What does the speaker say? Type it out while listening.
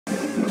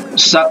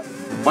Sup?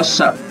 What's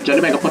up?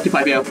 Johnny Mega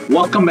 45 here.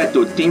 Welcome back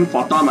to Team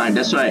ProtoMan.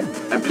 That's right.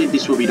 I believe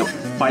this will be the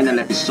final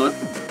episode.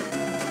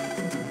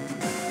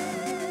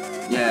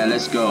 Yeah,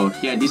 let's go.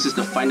 Yeah, this is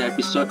the final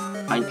episode.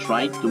 I'm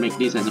trying to make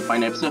this as a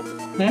final episode.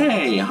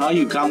 Hey, how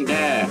you come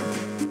there?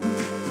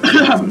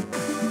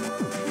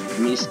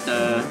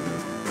 Mr.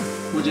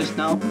 Who just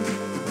now?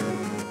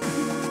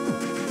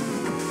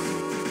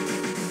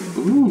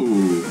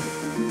 Ooh.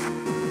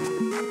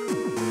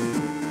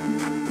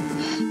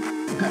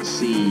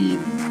 Cutscene.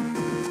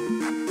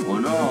 Oh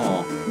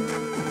no.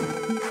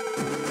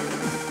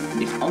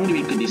 If only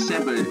we could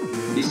disable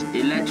this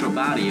electro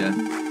barrier,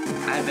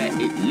 I bet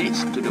it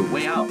leads to the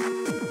way out.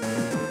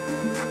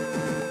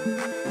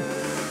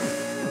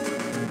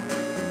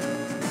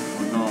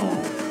 Oh no.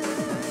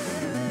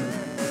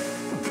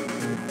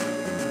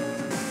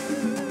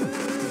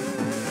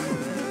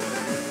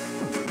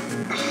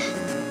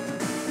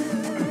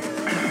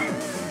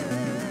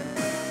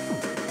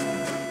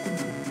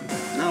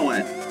 Now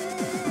what?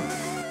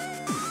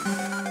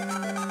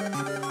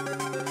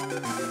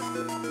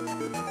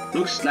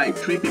 Looks like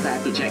 3 people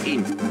have to check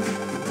in.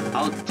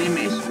 Our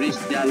teammates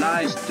risked their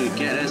lives to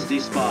get us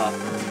this far.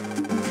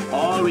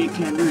 All we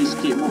can do is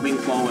keep moving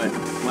forward,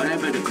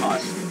 whatever the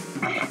cost.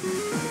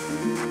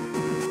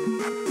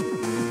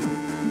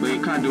 But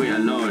you can't do it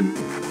alone.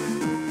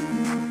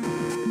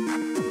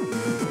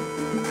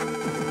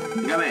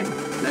 MegaMan,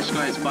 let's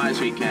go as far as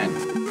we can.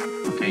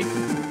 Okay,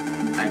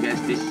 I guess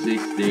this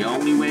is the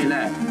only way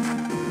left.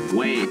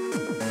 Wait.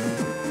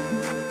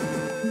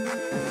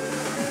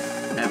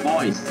 Hey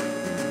boys,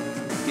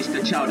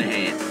 Mr. Chow the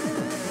head.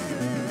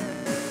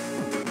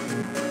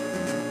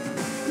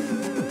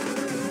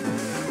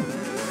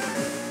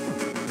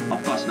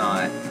 Of course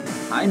not.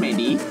 Hi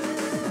Medi.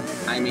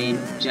 I mean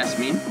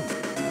Jasmine.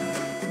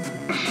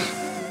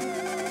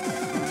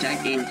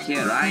 Check in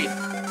here, right?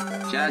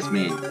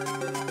 Jasmine.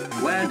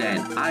 Well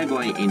then, I'm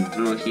going in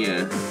through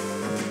here.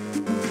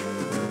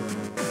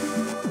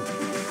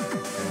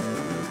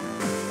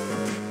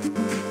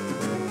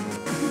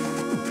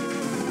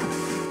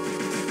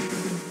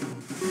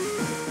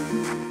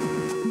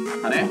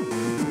 Are?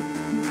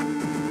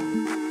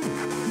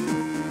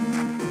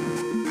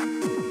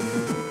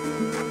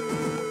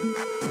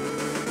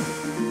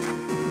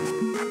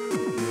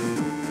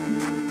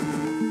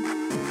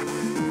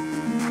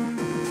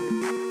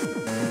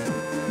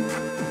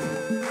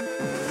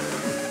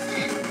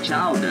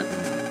 Child,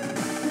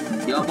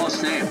 you're both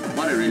safe.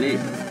 What a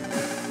relief.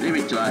 Leave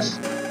it to us.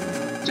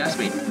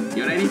 Jasmine,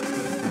 you ready?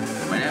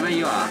 Whenever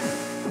you are.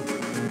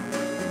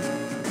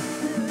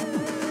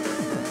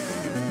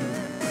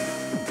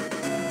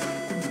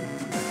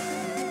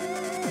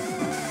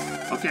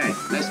 Okay,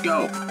 let's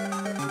go.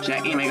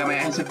 Check in,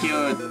 MegaMan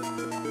secured.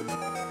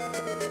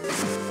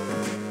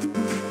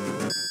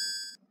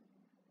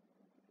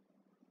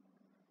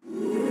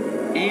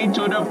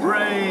 Into the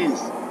brains.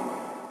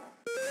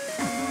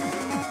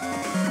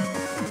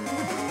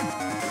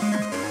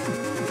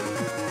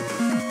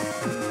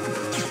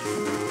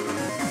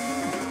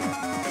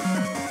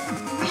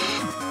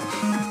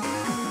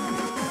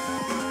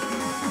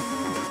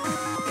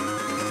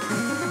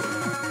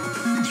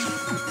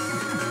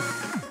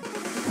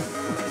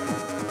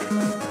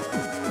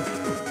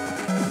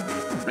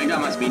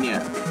 Must be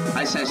near.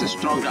 I sense a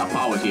strong dark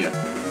power here.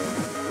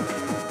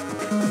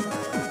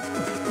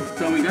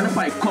 So we're gonna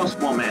fight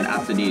Cosmo Man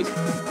after this.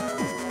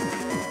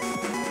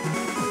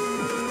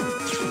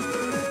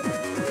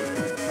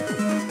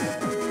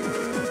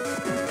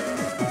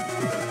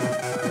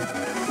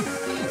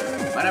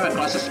 Whatever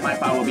crosses my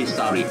path will be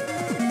sorry.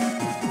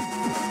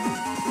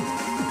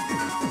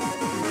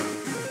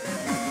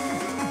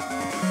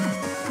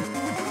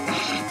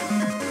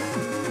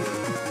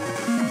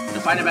 The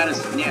final battle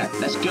is near.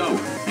 Let's go.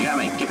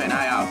 MegaMan, keep an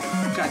eye out.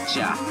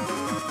 Gotcha.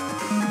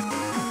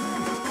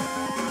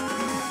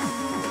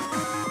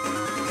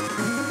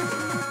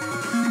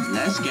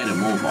 Let's get a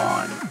move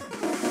on.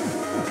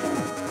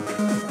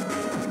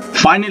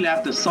 Finally,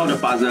 after solve the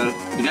puzzle,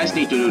 you guys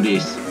need to do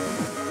this.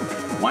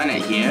 One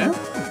at here.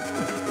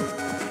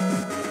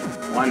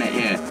 One at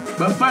here.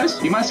 But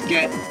first, you must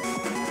get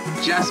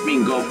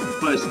Jasmine go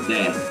first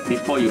there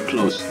before you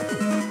close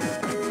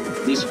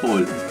this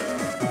hole.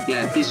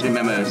 Yeah, please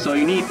remember. So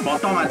you need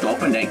ProtoMan to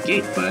open that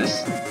gate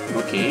first.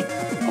 Okay,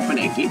 open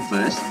that gate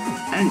first,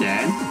 and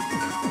then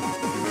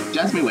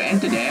Jasmine will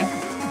enter there,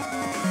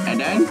 and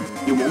then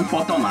you move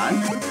ProtoMan,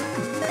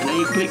 and then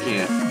you click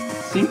here.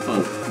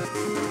 Simple,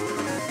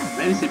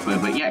 very simple,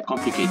 but yet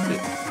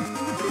complicated.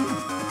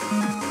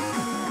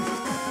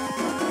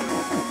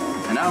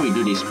 And now we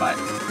do this part.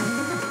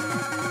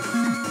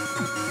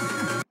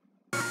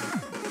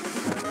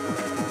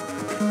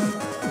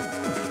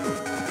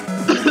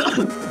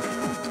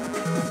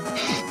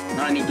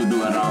 I need to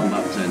do a round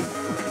button.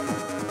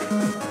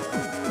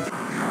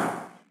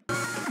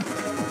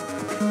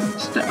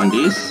 Step on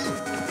this.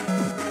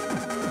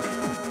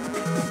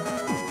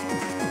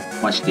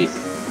 Watch this.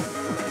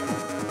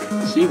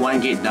 See, one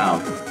gate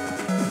down.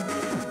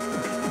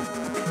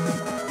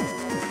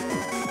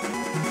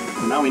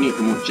 Now we need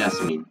to move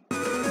Jasmine.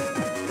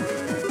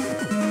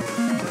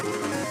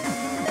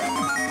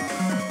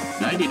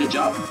 did the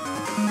job.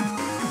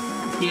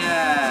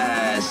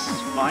 Yes,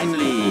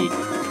 finally.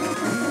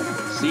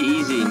 See,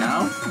 easy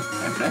now.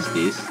 I press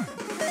this.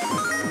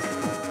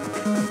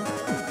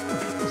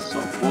 So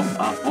both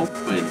are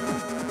open.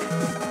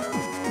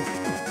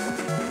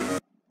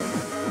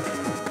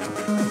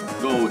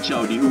 Go,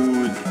 chow the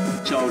hood.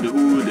 Chow the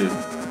hood.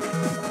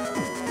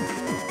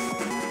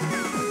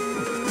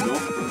 Go.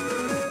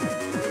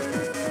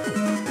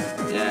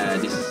 Yeah,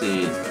 this is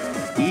it.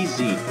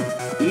 Easy.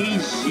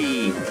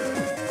 Easy.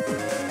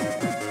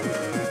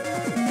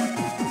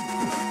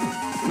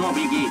 No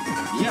biggie.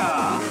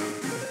 Yeah.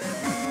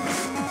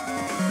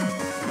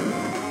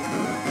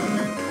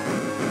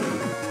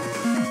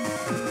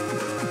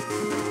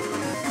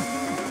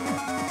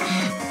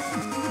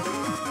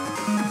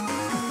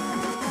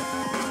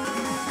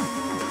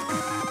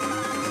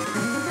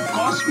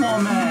 Cosmo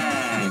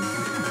Man.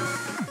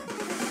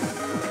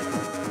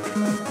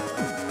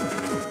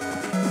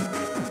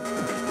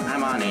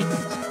 I'm on it.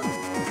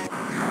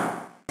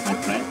 My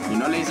friend, you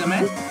know Laser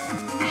Man?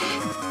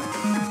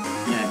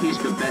 Yeah, he's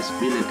the best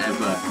villain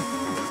ever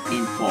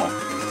in 4.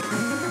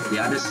 The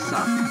others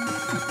suck.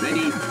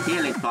 Ready?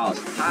 Healing pulse.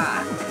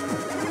 Ha!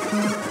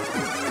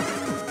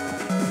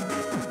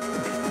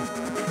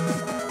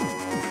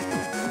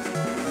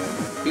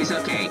 Piece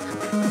of cake.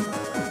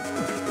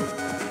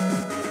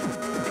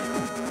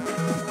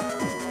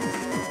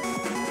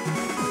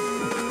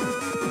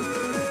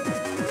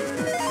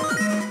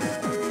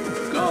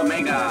 Go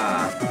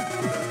Mega!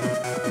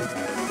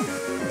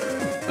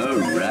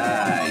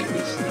 Alright,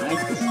 it's time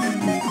to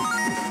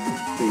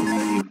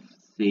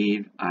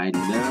save. I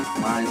love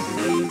my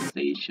save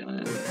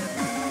station.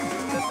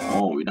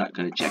 Oh, we're not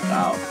gonna check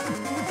out.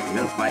 We're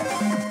gonna fight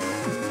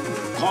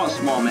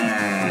Cosmo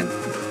Man.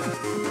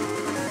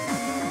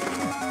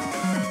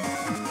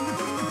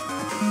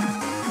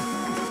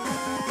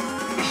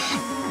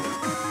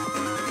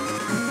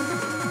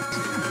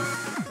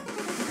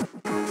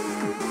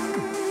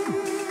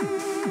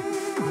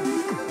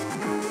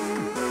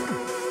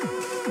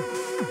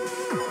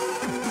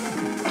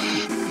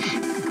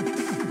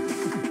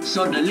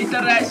 So the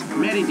little rice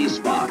made it this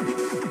far.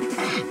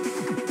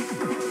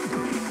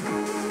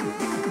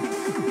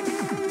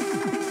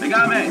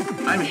 MegaMan,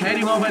 I'm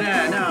heading over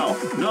there now.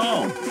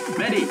 No,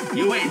 Betty,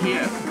 you wait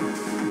here.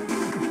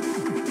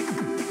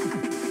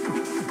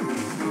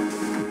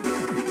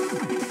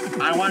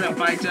 I want to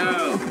fight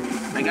too.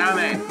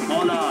 MegaMan,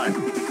 hold on.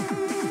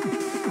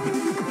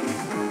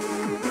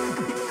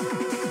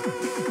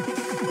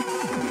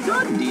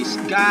 Don't these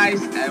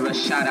guys ever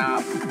shut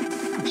up?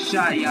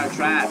 Shut your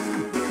trap.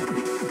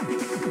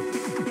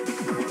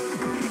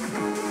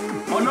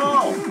 Oh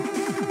no!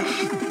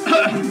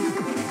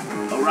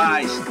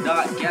 Arise,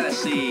 Dark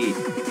Galaxy!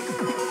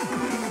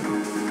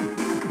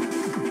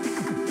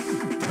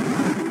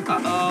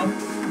 Uh-oh!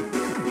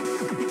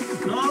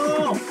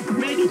 No!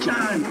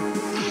 Medi-chan!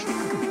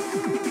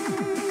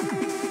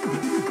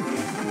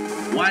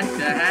 What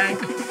the heck?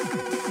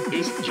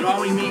 It's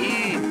drawing me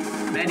in!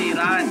 Medi,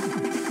 run!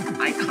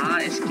 I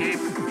can't escape!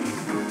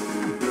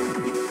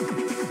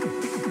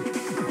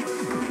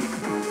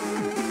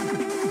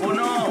 Oh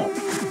no!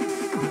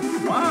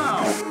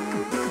 Wow!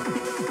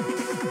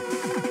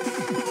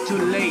 Too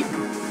late.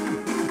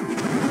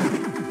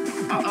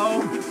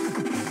 Uh-oh.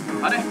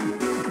 Are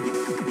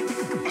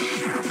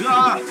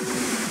Gah!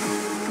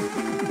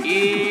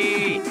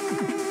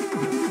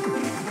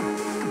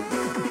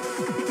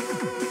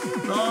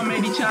 No,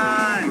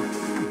 Medi-chan!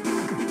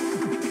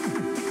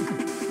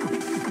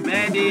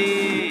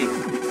 Medi!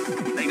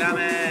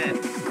 MegaMan!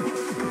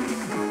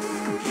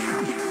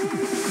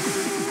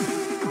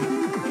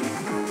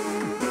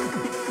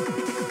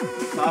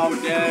 How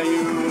dare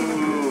you!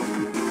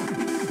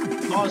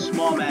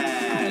 Cosmo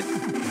Man!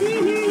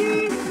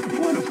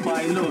 What a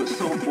fight looks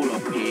so full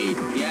of pain.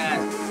 Yes,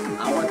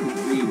 I want to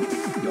bring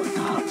your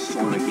dark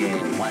soul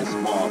again once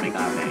more,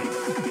 MegaMan.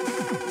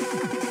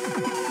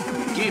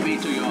 Give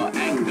it to your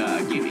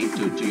anger. Give it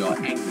to your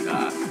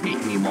anger.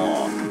 Hate me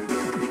more.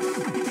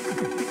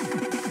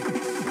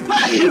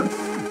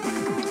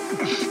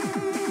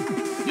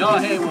 Your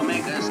hate will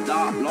make us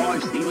dark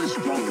lords even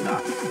stronger.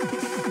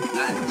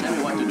 Now tell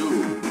me what to do.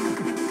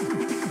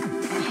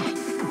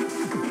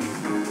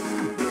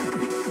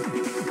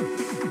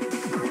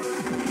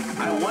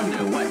 I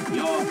wonder what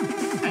your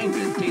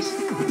anger tastes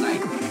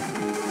like.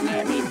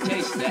 Let me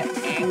taste that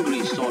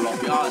angry soul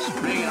of yours.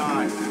 Bring it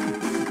on.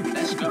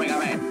 Let's go,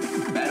 MegaMan.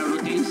 Battle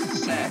routine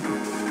set.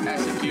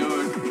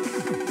 Execute.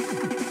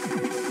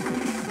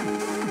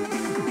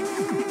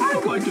 I'm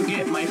going to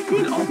get my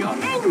fill of your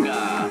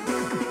anger.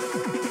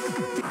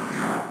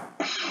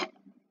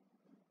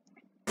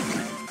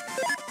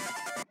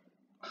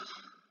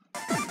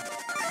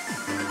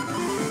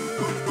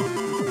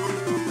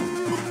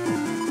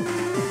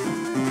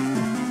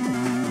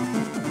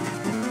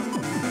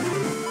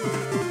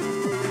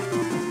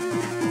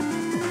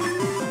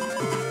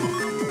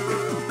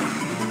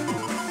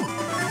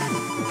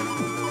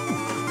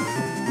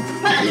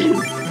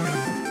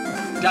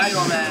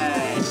 GRADUAN!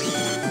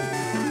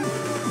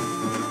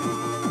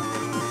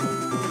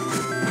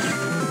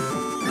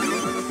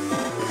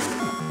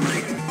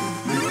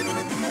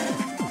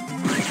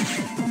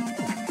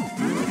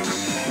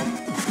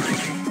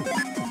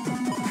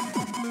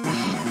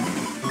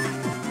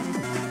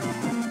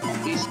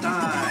 this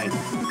time.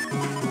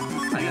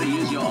 I'm gonna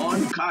use your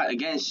own card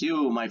against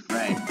you, my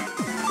friend.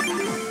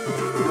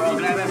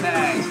 Program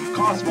effects,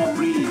 Cosmo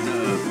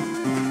Freezer.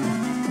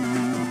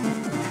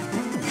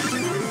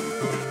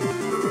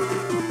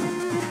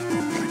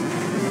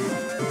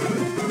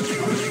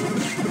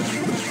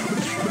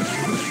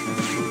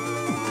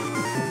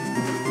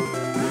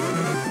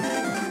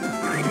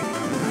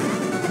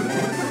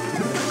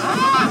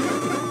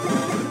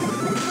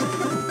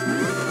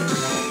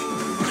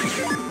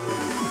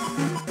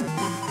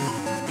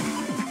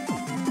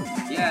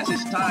 Yes,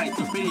 it's time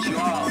to finish you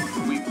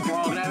off with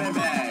Program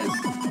Events.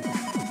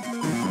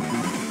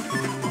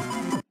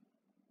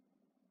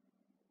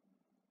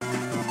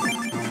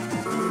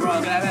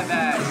 Program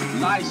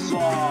Events, Light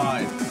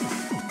Sword.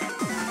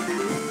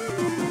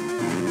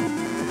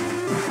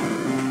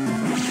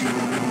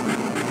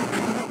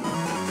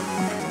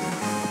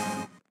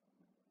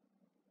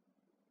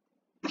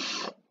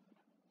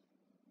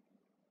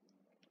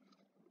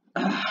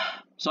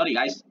 Sorry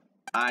guys,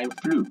 I'm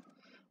flu.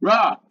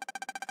 Raw!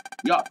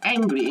 Your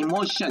angry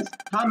emotions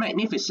are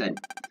magnificent.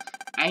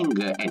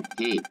 Anger and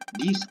hate,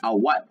 these are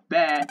what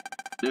bear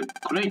the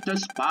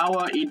greatest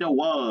power in the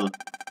world.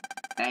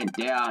 And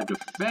they are the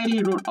very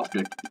root of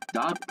the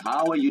dark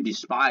power you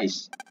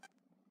despise.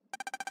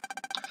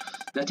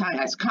 The time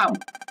has come.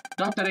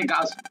 Dr.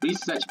 Regal's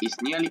research is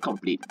nearly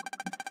complete.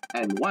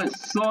 And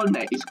once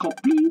SoulNet is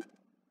complete,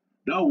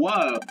 the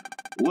world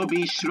will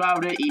be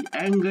shrouded in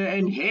anger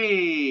and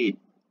hate.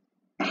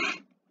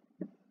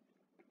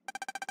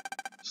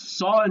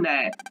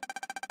 SoulNet,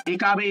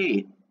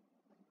 Ikabi.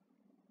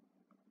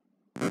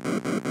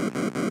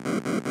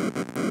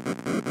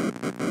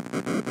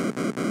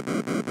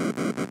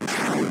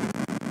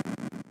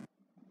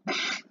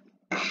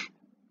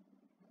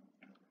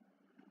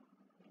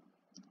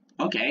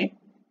 Okay.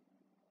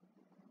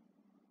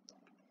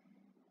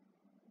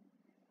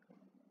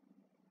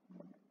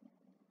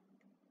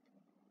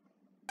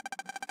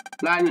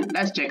 Then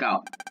let's check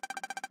out.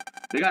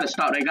 We gotta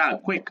start right now,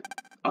 quick.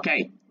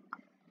 Okay.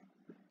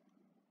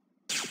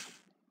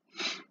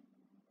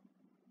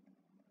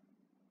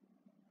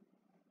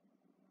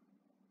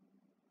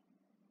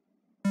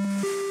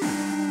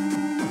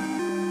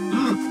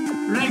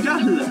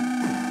 Regal!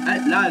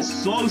 At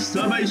last, Soul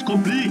Server is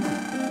complete.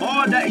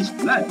 All that is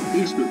left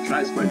is to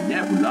transfer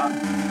Nebula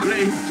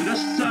Gray to the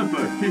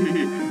server.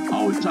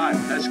 Our time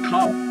has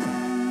come.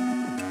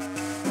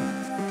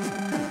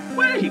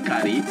 Well,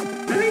 Hikari,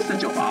 the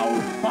research of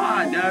our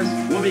fathers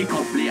will be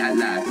complete at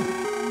last.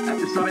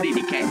 After so many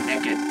decades,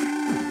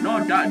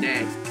 no doubt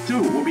they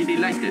too will be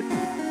delighted.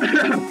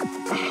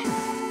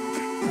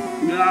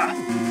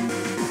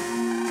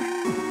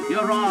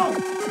 You're wrong.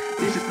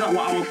 This is not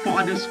what our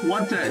fathers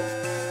wanted.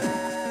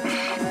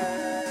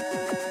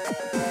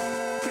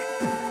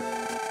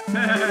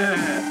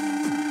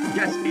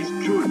 Yes, it's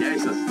true there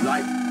is a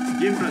slight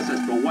differences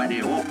from what they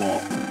hope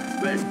for,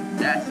 but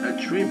that's a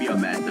trivial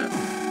matter.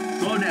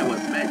 SoulNet was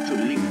meant to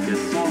link the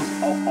souls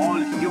of all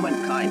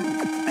humankind,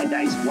 and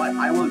that is what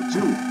I will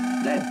do.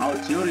 Then our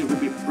theory will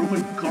be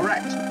proven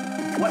correct.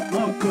 What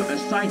more could a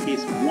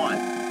scientist want?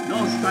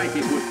 No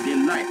scientist would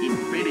delight in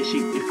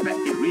finishing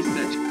effective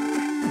research.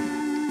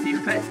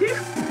 Effective?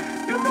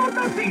 You know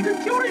nothing. The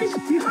theory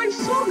behind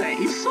SoulNet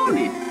is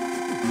solid.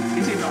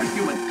 Is it not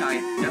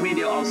humankind? The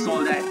media all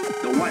saw that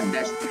the one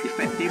that's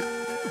effective?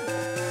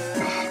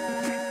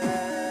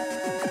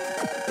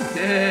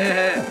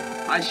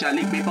 I shall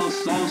link people's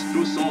souls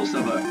through Soul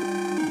Server.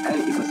 And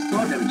if a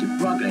soul damaging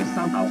program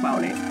somehow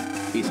found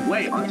its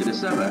way onto the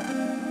server,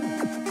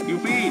 you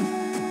fiend!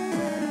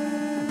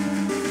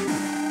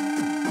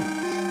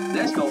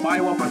 There's no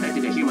firewall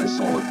protecting the human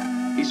soul.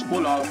 It's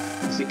full of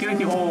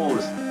security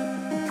holes.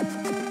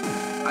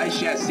 I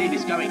shall see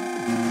this coming.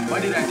 Why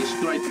did I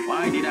destroy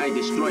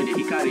the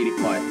Hikari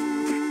report?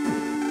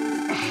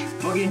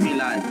 Forgive me,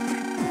 lad.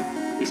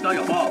 It's not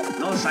your fault.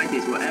 No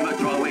scientist will ever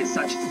throw away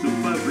such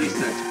superb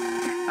research.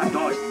 After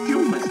all,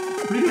 humans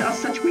really are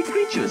such weak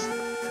creatures.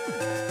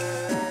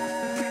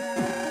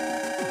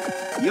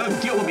 Your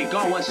guilt will be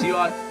gone once you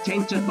are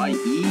tainted by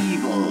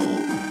evil.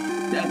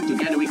 Then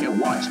together we can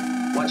watch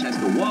as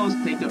the world's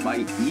tainted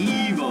by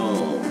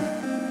evil.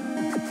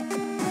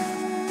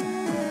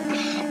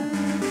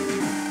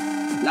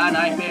 Lad,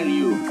 I fail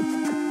you.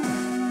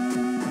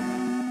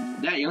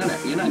 Yeah, you're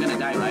not gonna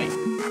die, right?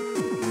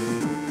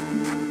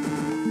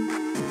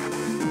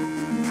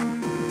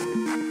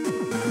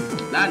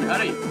 Lad,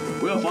 hurry!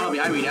 We'll follow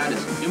behind with the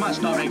others. You must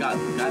stop, Regal.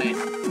 Got it.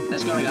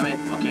 Let's go, MegaMan.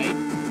 Okay.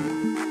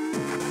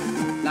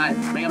 Lad,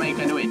 MegaMan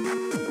can do it.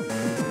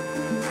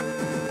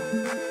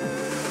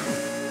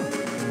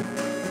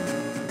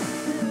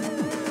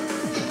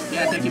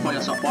 Yeah, thank you for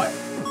your support.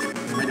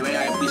 By the way,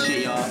 I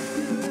appreciate your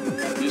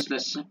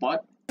useless support.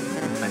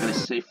 I'm gonna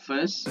save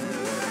first.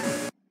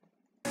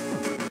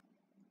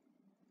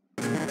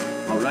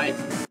 Alright,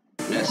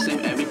 let's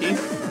save everything.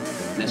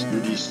 Let's do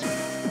this.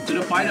 To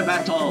the final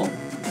battle!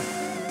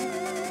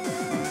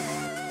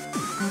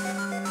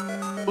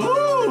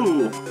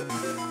 Ooh!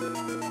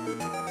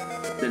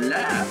 The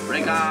lab,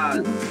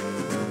 Regal!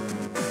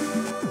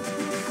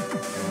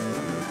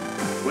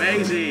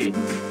 crazy.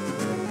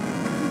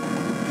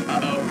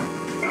 Uh-oh.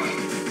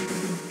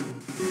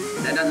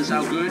 That doesn't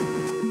sound good.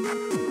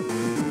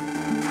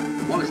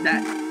 What was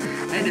that?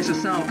 Hey, there's a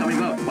sound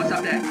coming up. What's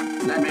up there?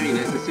 Like maybe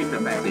there's a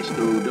secret passage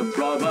to the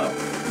floor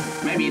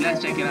above. Maybe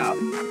let's check it out.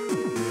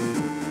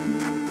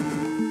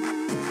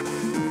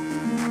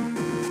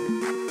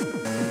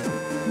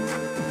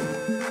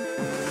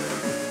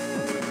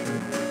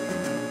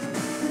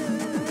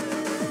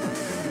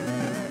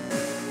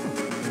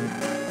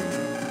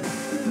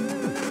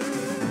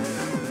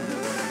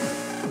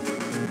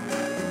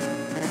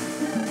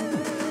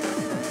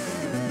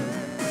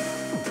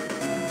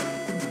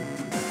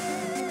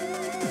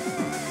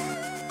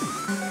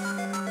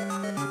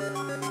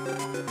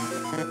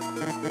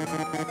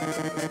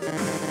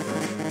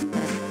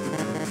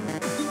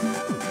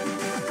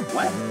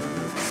 What?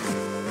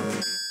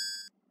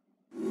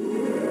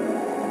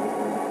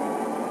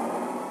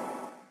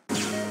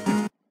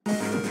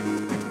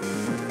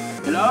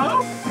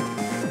 Hello?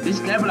 This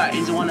Nebula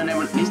is one of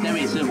the This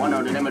Nebula is one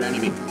of the Nebula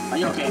enemy. Are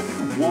you okay?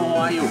 Who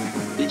are you?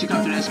 Did you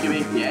come to rescue me?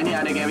 Yeah, any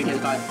other game we can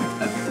find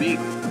a big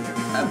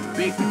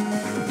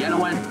yellow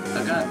one,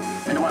 a girl,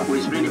 and the one who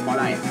is really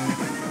polite.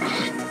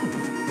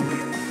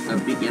 A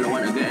big yellow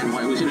one, a girl, and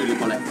one who is really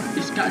polite.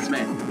 These guys,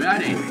 man, where are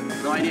they?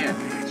 No idea.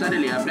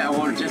 Suddenly a black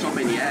hole just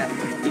opened in the air.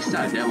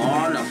 Inside them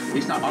all of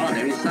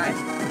them inside.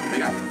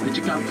 Vega, did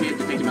you come here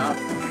to take him out?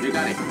 You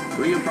got it.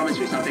 Will you promise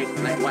me something?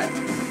 Like what?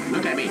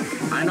 Look at me.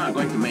 I'm not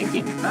going to make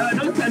it.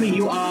 Don't tell me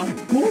you are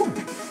who?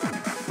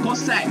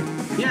 Cossack.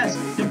 Yes,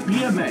 the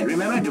beer man.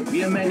 Remember the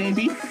beer man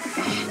Navy?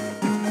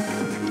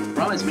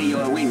 Promise me you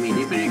will win me.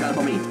 Defeat Regal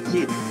for me.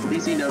 Hit.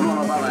 This in the room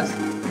above us.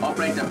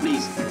 Operator,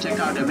 please check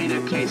out the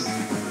middle case.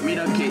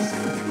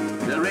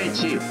 The red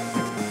chip.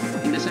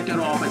 In the second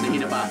row opposite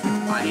the bar.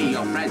 I hear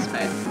your friend's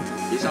bed.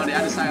 It's on the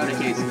other side of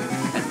the case.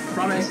 And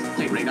promise,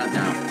 take Regal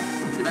down.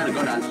 You better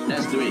go down.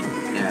 Let's do it.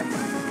 Yeah.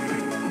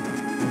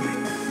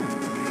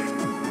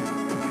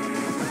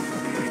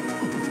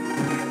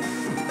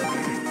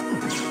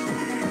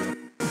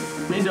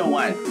 Middle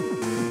one.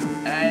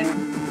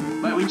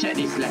 But we check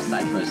this left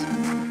side first.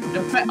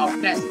 The pack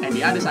of deaths and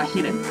the others are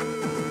hidden.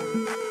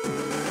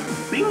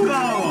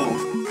 Bingo!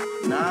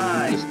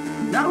 Nice.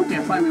 Now we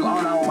can find you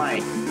on our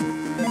mind.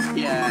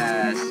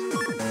 Yes.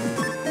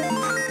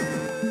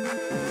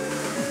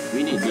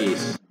 We need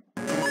this.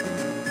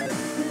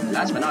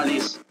 Last but not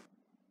least.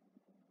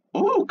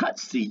 Oh,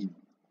 cutscene.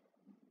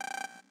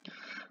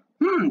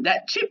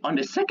 That chip on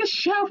the second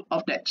shelf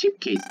of that chip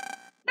case.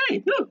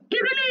 Hey, look,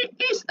 it really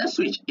is a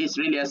switch. It's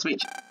really a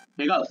switch.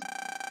 Here goes.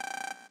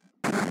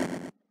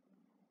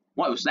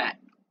 What was that?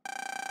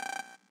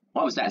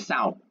 What was that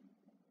sound?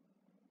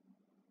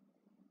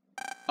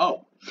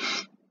 Oh.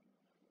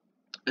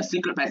 A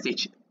secret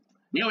passage.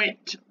 Knew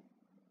it.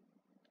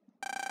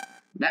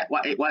 That's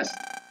what it was.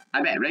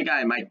 I bet Rega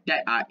and my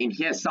dad are in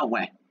here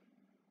somewhere.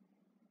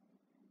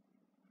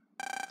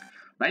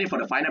 Ready for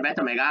the final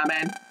battle,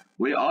 MegaMan?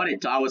 We owe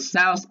it to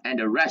ourselves and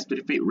the rest to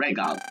defeat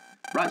Regal.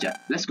 Roger,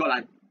 let's go,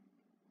 Lan.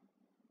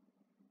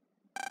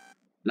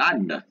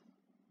 Land.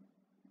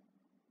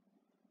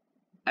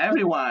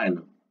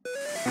 Everyone.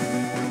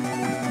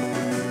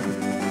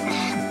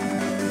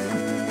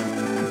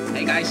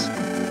 Hey guys,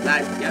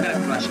 Lan, you're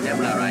gonna crush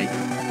Nebula, right?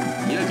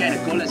 You get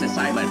the coolest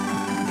assignment.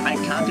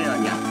 I'm counting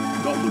on ya.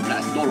 Go full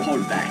blast, don't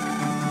hold back.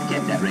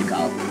 Get that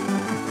Regal.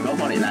 Go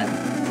for it, Lan.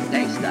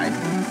 Thanks, guys.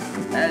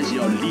 As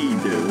your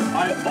leader,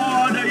 I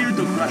order you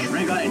to crush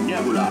Regal and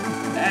Nebula.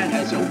 And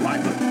as your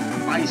rival,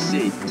 I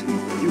say to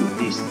you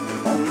this,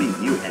 only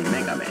you and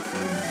MegaMan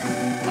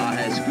are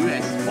as good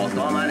as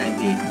ProtoMan and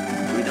me.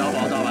 Without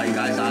ProtoMan, you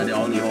guys are the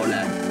only whole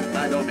left.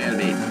 But don't fail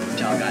me.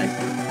 Ciao, guys.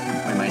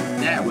 When my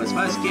dad was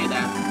first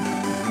kidnapped,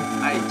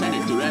 I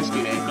intended to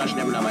rescue and crush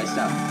Nebula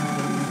myself.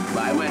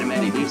 But I wouldn't have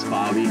made it this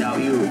far without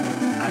you.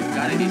 I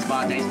got it this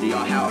far thanks to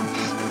your help.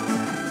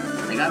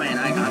 MegaMan and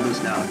I can't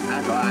lose now.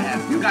 After I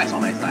have you guys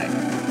on my side,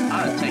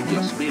 I'll take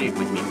your spirit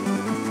with me.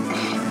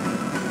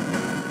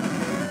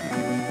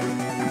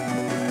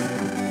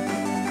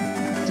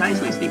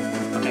 Time's wasting,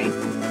 okay?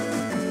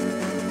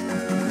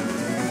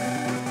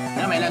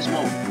 Now man, let's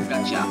move.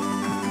 Gotcha.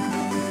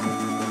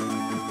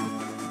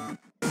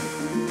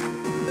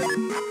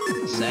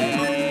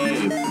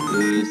 Save,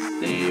 please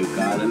save.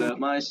 Gotta love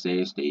my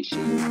save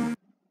station.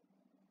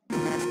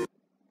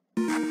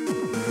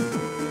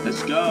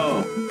 Let's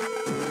go.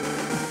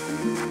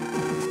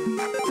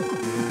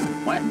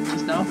 What?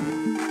 Just now?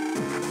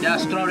 There are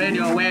strong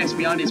radio waves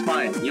beyond this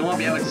point. You won't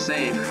be able to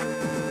save.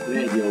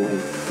 Radio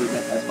waves.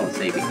 That's called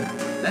saving.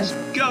 Let's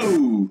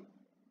go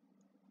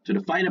to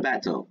the final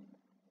battle.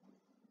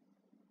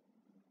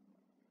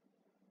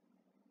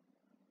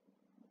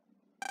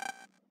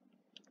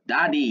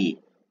 Daddy,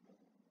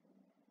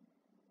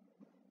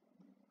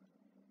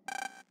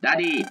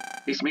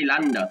 it's me,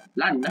 Landa.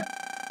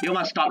 You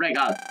must stop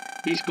Regal.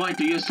 He's going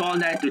to use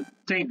Solnet to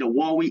take the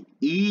war with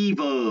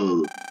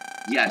evil.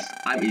 Yes,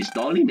 I'm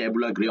installing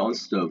Nebula GRADUAN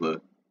server.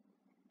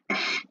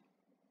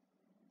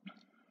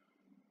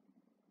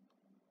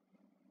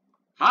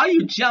 How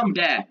you jump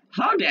there?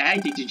 How the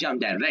heck did you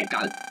jump there,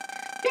 Regal?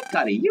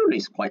 Hikari, you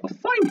is quite a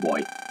fine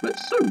boy, but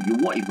soon you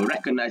won't even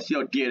recognize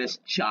your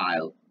dearest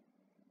child.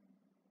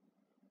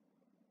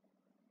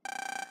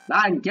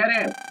 Man, get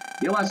him!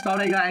 You must stop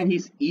the guy and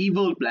his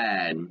evil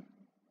plan.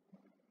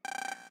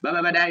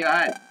 But there you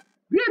are.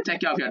 We'll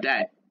take care of your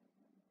dad.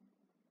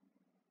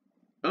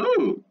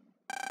 Ooh!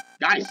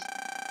 Guys,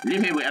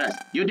 leave him with us.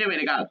 You deal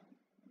with the girl.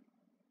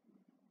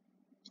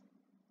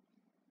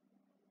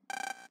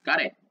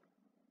 Got it.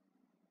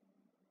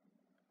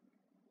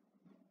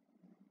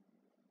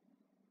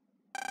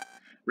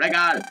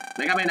 Regal,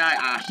 MegaMan and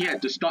I are here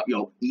to stop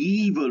your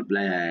evil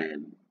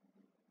plan.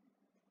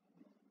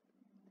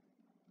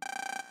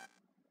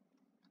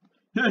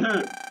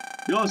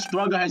 Your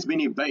struggle has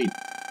been evaded.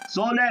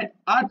 Soulnet,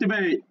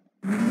 activate!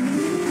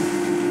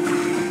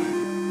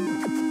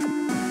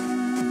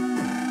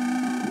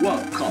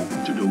 Welcome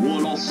to the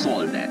world of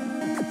Soulnet.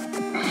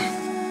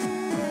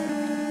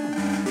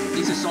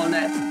 This is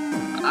Soulnet.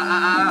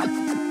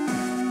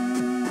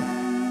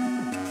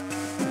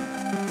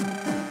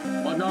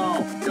 Oh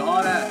no, the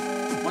order.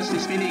 What's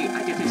this feeling?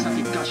 I can feel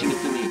something gushing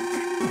into me.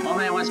 Oh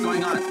man, what's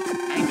going on?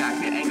 Anger, I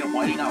feel anger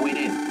boiling out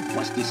within.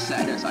 What's this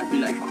sadness? I feel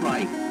like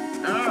crying.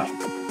 Ugh.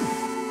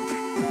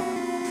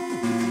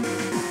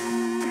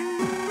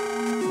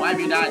 Why have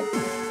you done?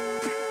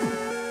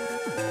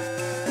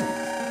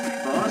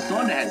 Oh,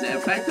 Soulnet has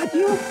affected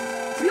you?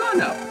 You're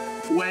not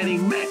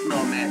wearing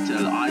Magno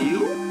Metal, are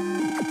you?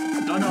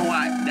 Don't know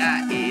what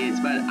that is,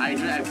 but I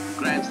drive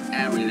Gram's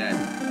amulet.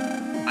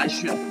 I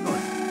should have known.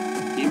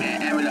 He made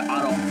an amulet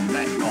out of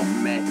Magno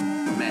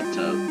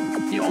Metal,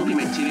 the only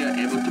material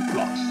able to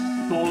block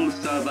Soul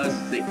Server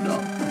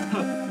signal.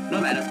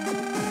 No matter.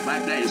 My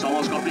plan is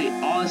almost complete.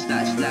 All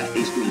that's left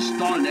is to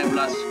install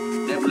Nebula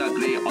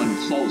Gray on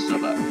Soul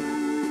Server.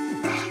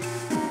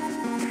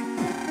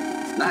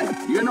 Like,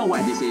 do you know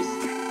what this is?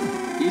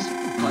 This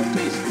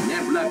contains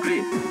Nebula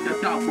Gray, the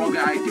dark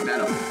program I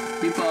developed.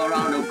 People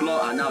around the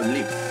globe are now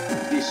linked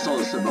to this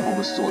Soul Server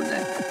over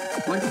Soulnet.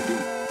 What do you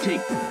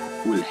think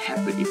will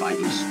happen if I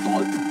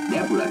install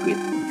Nebula Gray?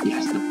 It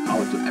has the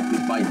power to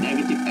amplify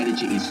negative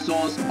energy in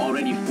souls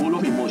already full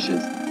of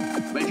emotions.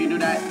 But if you do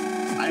that,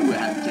 I will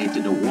have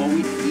tainted the world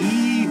with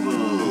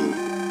evil.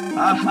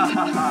 Ha ha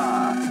ha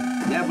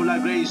ha! Nebula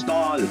Gray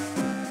installed.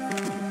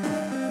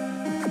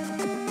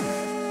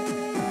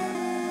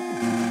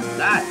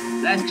 Lad,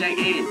 let's check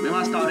in. We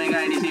must stop Mega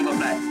and his evil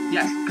plan.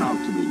 Yes, come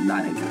to me,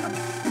 Lad and Mega.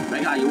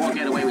 Mega, you won't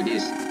get away with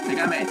this.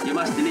 MegaMan, you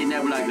must delete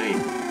Nebula Gray.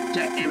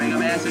 Check in,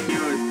 MegaMan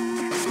secured.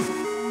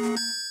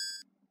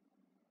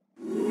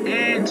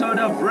 Into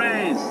the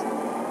brains.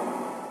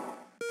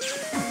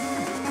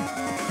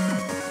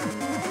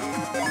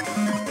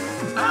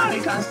 We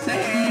can't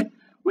save.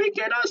 We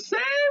cannot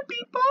save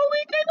people.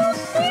 We cannot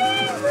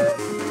save.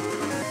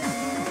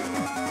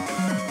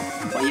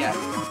 Oh yeah.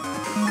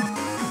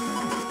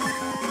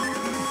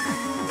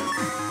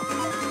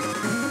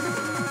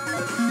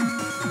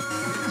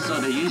 So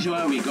the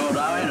usual, we go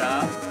right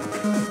up.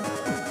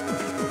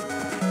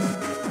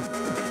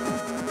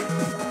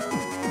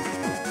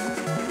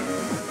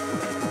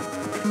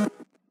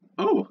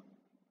 Oh.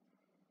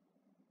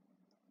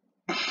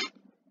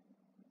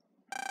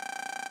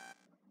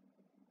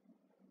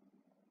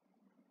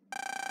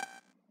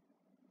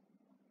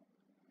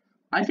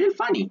 I feel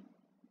funny.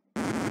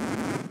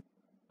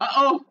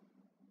 Uh-oh!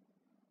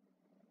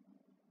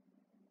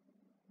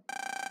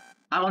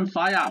 I'm on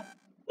fire.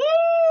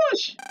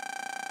 Whoosh!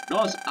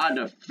 Those are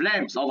the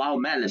flames of our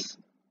malice.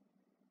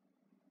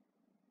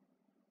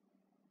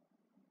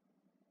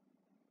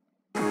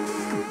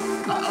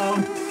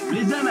 Uh-oh!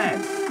 Blizzard Man!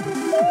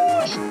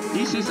 Whoosh!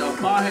 This is as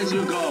far as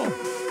you go.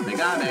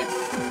 MegaMan,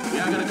 we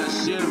are gonna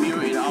consume you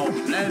in our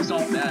flames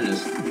of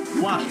malice.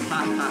 Wah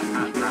ha ha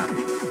ha ha.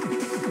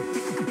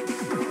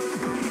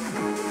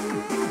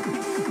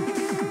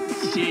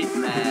 Shit,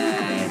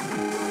 man.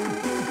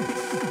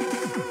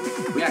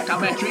 We have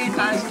come back 3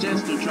 times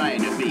just to try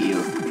and defeat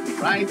you.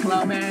 Right,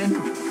 Cloudman?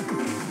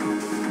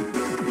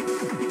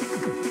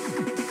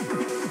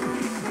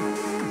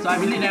 So I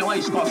believe that one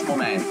is Cosmo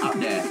Man up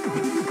there.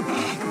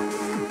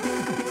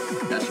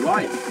 That's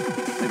right.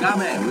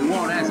 MegaMan, we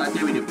won't rest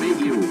until we defeat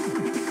you.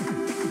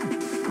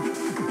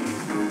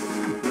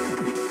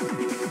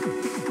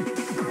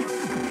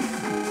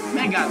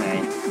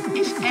 MegaMan,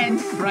 it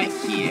ends right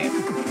here.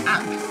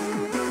 Up.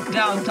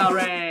 Delta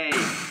Ray!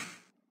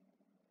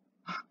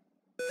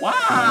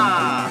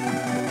 Wow!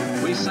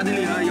 We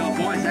suddenly heard your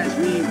voice as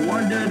we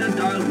wander the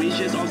dark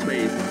reaches of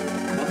space.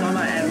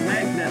 ProtoMan and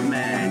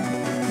MegaMan.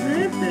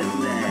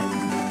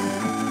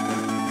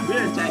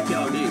 We'll take care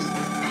of this.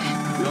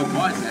 Your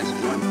voice has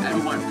drawn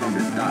everyone from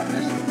the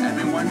darkness.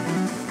 Everyone?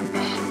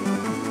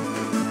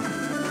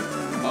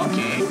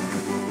 Okay.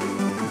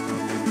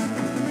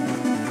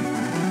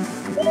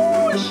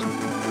 Whoosh!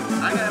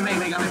 I'm gonna make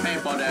MegaMan pay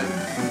for the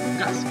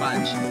gut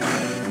sponge.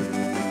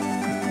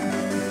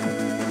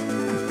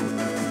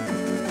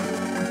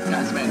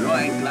 Gutsman, roll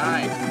and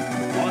glide.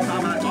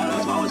 ProtoMan told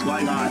us what was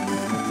going on.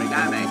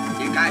 MegaMan,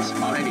 you guys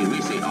already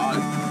risked it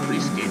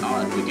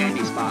all to get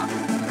this far.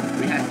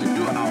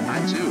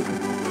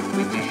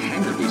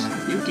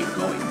 keep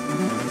going.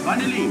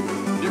 Finally,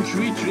 the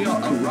 3 trio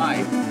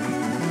arrived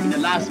in the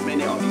last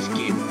minute of this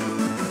game.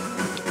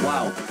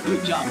 Wow,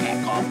 good job,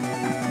 Capcom.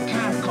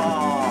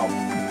 Capcom!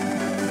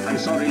 I'm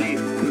so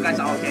relieved. You guys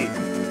are okay.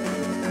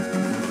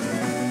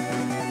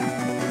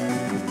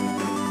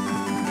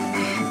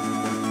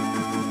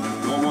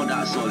 No more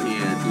Dark Soul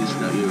here to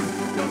disturb you.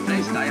 Your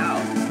place die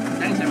out.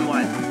 Thanks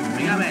everyone.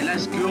 MegaMan,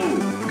 let's go.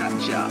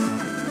 Gotcha.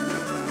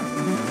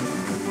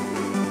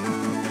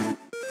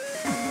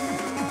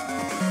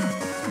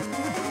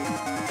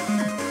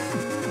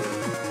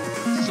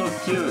 So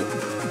cute.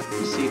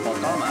 You see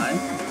ProtoMan?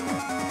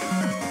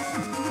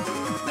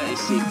 Let us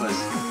see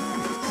first.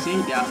 See,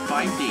 they are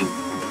fighting.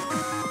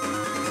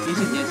 This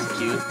is just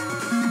cute.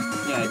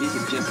 Yeah, this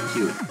is just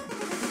cute.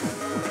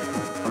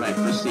 Alright,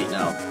 proceed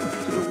now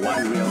to the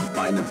one real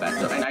final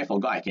battle. And I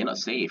forgot I cannot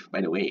save,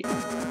 by the way.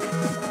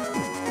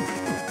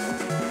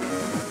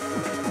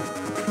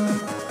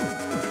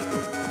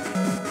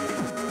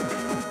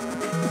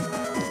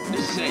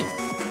 This is it.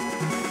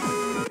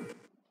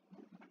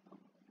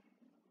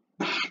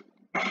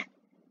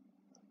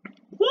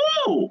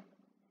 Woo!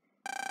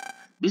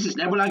 This is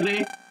Nebula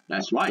Grey?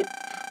 That's right.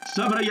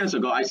 Several years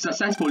ago, I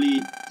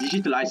successfully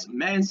digitalized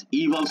man's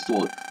evil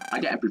soul. I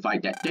then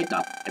amplified that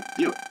data and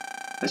built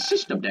a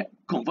system that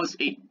converts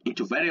it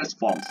into various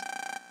forms.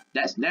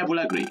 That's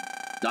Nebula Grey.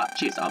 Dark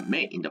chips are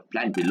made in the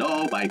plant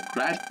below by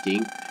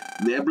crafting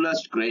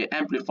Nebula's Grey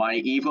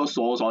amplifying evil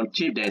souls on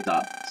chip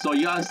data. So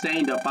you are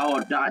saying the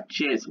power of dark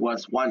chips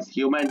was once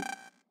human?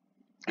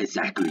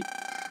 Exactly.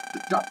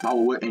 The dark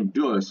power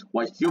endures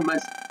while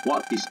humans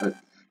walk this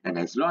earth. And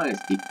as long as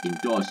it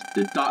endures,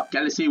 the dark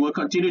galaxy will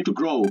continue to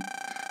grow.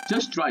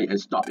 Just try and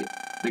stop it.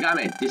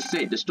 MegaMan, this is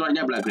it. Destroy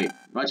Nebula Grey.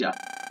 Roger.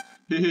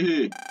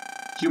 Hehehe.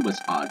 Humans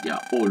are their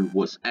own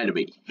worst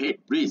enemy.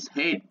 Hate breeds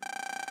hate,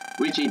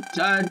 which in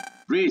turn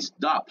breeds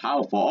dark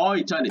power for all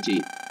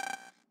eternity.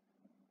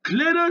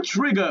 Glitter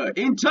trigger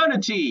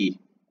eternity.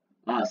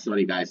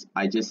 Sorry guys,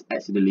 I just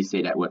accidentally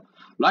said that word.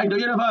 Like the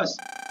universe.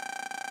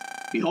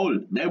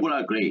 Behold,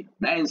 Nebula Grey,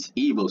 man's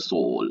evil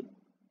soul.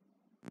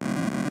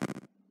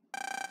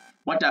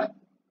 What the?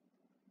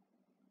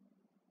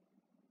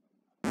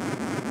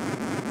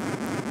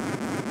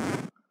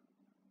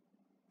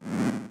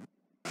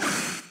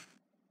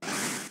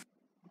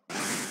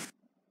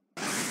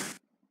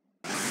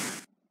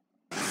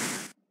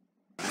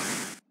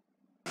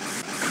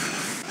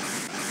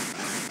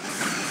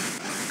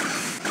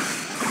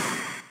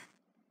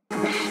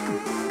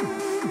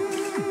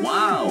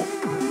 Wow!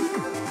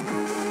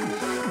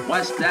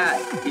 What's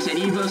that? It's an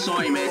evil soul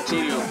in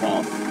material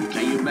form.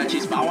 Can you match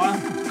its power?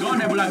 Go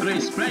Nebula Grey,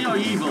 spread your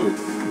evil!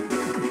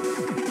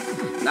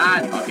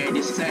 Done! Okay,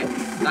 this is it.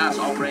 Last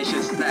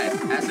operation set.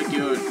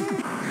 Execute.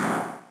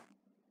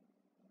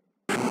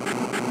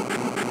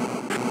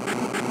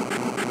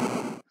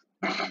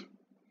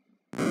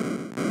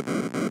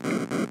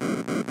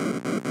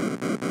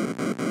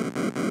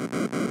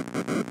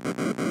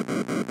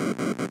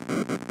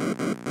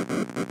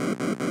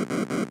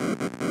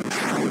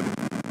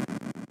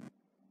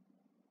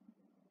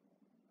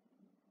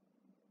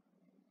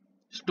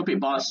 Stupid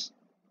boss.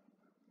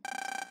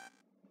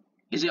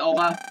 Is it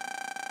over?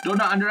 Do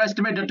not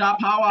underestimate the dark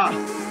power!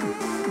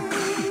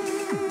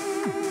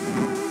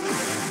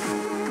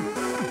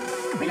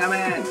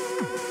 MegaMan!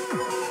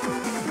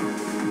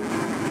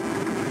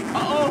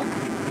 Uh-oh!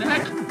 The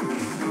heck?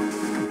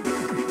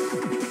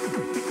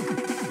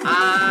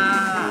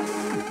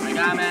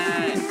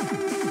 MegaMan!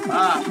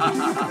 Ha ha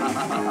ha ha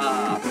ha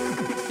ha!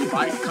 If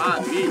I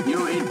can't beat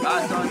you in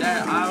battle,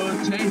 then I will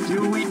change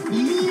you with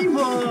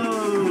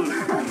evil!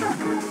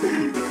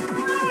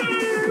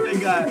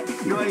 God,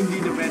 you are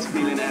indeed the best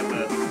villain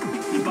ever.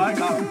 If I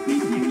can't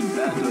beat you in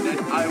battle, then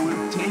I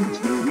will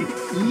taint you with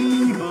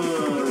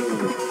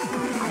evil.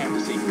 I have to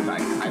say you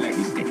guys, I like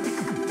this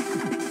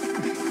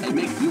technique. And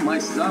make you my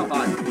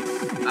servant.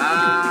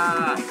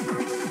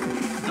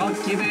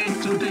 Don't give in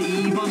to the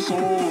evil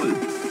soul.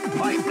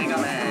 Fight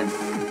MegaMan.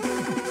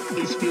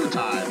 It's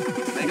futile.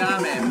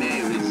 MegaMan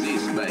may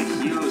resist, but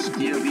he'll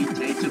still be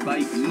tainted by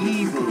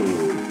evil.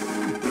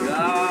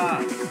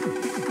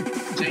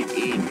 Take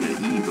in the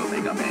evil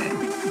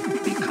MegaMan.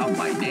 Become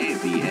my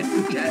navy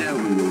and together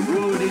we will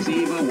rule this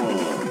evil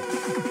world.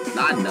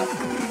 Thunder,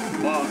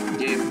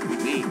 forgive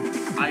me.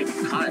 I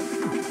can't.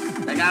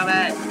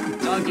 MegaMan,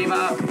 don't give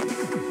up.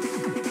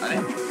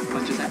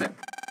 What just happened?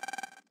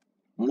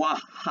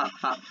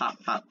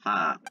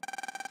 Wahahahaha.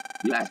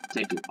 You have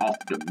taken off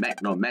the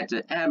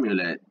Magnomatter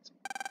amulet.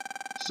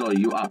 So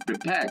you are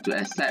prepared to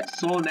accept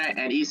Soulnet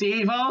and its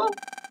evil?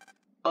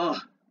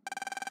 Ugh.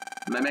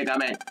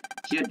 MegaMan,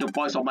 hear the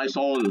voice of my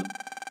soul.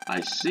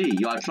 I see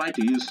you are trying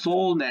to use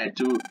Soulnet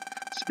to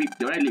speak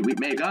directly with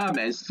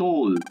MegaMan's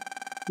soul.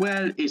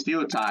 Well, it's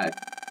futile.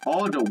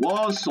 All the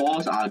world's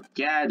souls are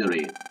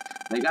gathering.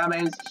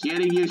 MegaMan's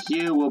hearing you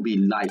here will be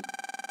like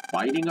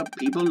finding a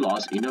people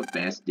lost in a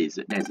vast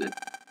desert.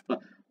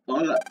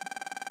 MegaMan,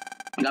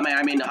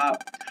 I'm in the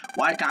hub.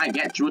 Why can't I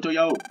get through to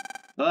you?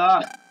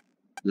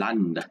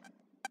 Land.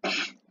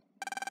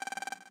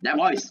 That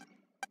voice.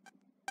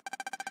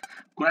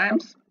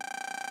 Grams?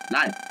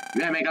 Lan,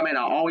 you and MegaMan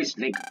are always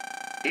linked.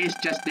 It's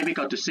just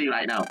difficult to see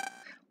right now.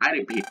 I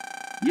repeat,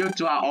 you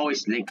two are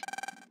always linked.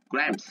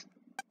 Grams.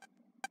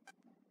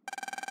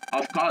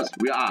 Of course,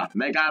 we are.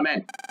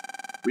 MegaMan.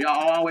 We are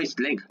always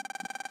linked.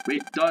 We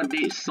don't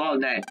need soul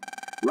net.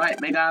 Right,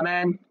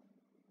 MegaMan?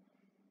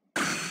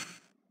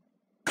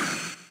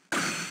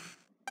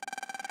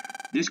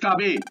 This can't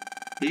be.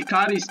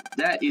 Hikari's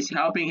dad is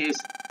helping his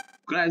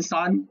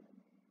grandson.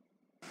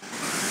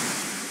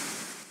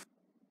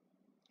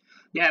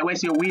 Yeah,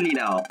 where's your wheelie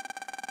now?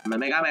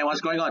 MegaMan,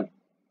 what's going on?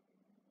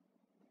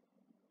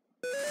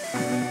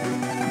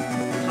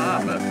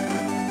 Harper.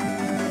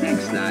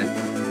 Thanks, lad.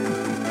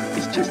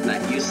 It's just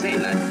like you say,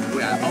 lad.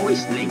 We are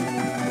always linked.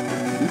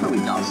 Even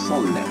without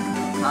soul net.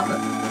 Harper,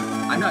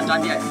 I'm not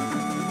done yet.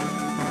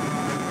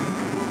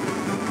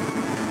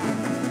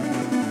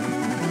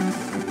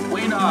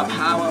 We know our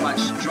power much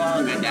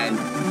stronger than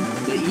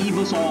the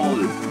evil soul.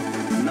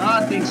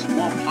 Nothing's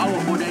more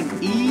powerful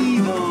than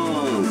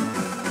evil.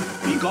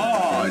 Be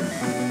gone.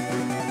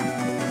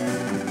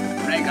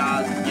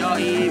 Regal, your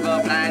evil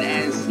plan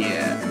ends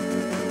here.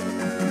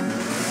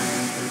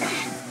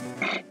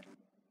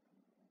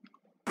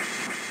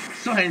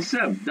 So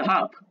handsome, the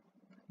hub.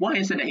 More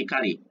handsome than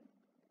Hikari.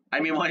 I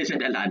mean, more handsome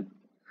than Lan.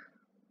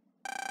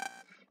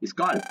 It's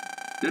gone.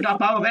 Did our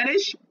power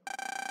vanish?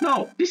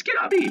 No, this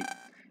cannot be.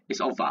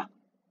 It's over.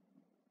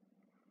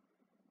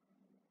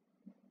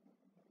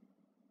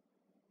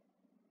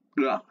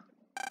 Ugh.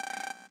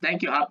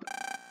 Thank you, Hub.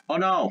 Oh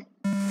no.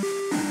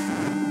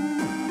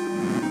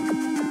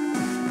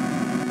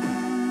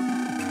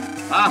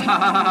 Ah ha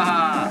ha ha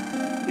ha!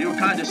 You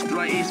can't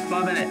destroy it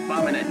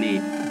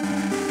permanently.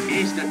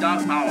 It's the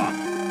dark power.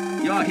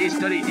 Your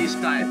history this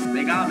time,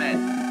 MegaMan.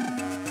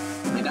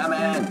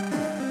 MegaMan.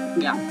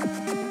 Yeah.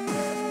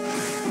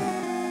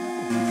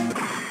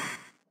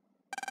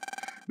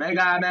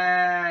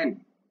 MegaMan.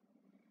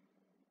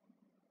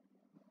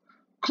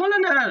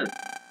 Colonel.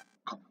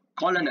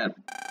 Colonel.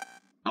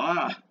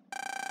 Ah.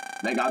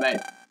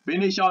 MegaMan.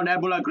 Finish our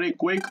Nebula Grid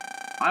quick.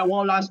 I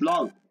won't last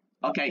long.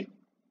 Okay.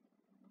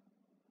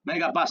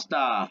 Mega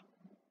Buster.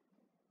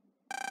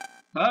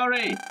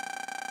 Hurry.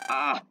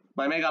 Ah.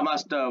 My Mega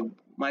Buster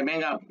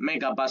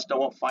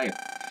won't fire.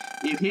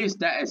 If he's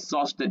that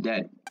exhausted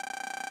then.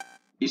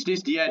 Is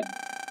this the end?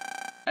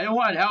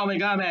 Anyone help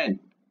MegaMan?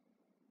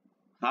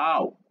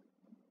 How?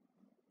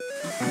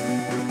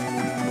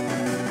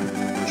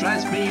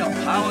 Transfer your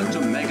power to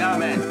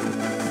MegaMan.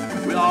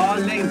 We are all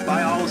linked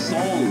by our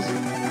souls.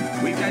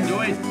 We can do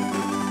it.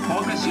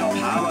 Focus your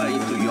power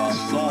into your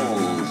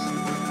souls.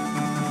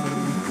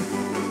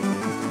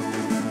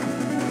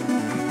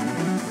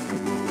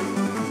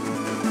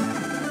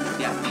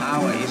 Their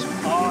power is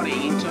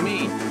pouring into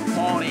me.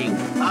 Pouring.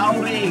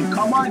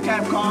 Come on,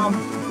 Capcom.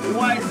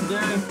 What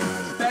the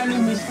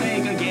spelling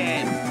mistake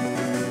again?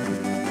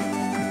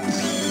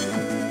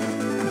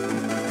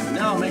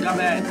 Now,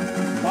 MegaMan.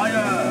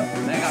 Fire!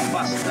 Mega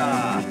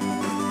Buster!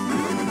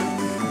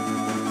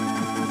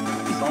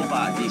 It's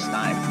over this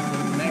time.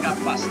 Mega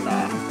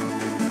Buster!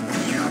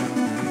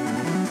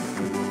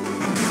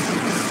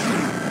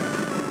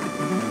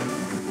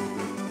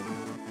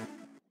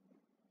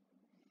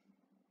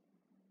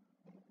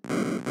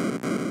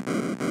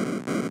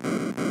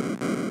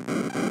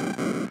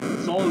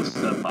 Soul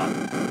Surfer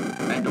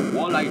and the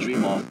world I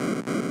dream of.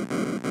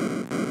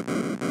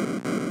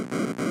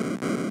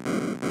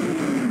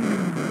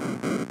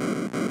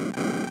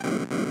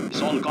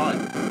 It's all gone.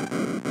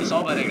 It's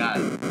over,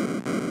 Regal.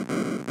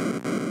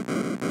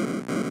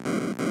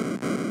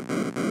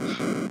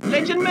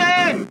 Legend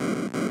Man!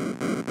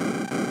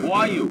 Who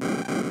are you?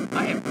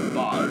 I am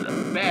Ball,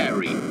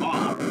 Barry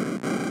Ball,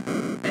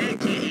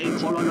 aka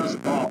Colonel's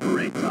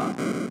Operator.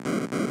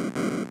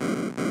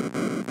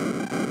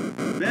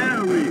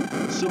 Barry,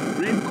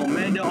 Supreme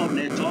Commander of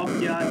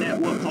Netopia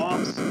Network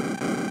Corps.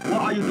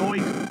 What are you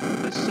doing?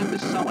 A certain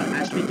someone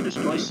asked me to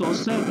destroy Soul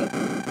Server.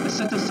 A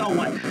certain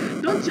someone.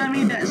 Don't tell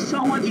me that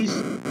someone is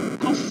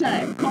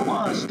Cossack. Come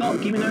on, stop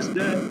giving us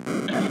the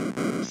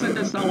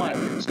certain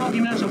someone. Stop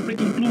giving us a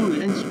freaking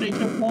clue and straight to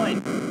the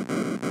point.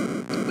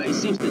 But it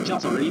seems the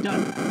job's already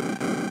done.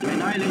 The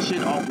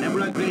annihilation of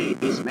Nebula Grey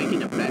is making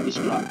the planet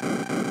destruct,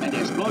 and the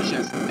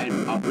explosions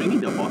are bringing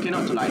the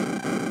volcano to life.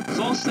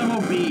 Soul Server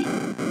will be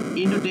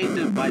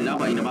inundated by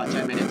lava in about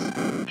 10 minutes.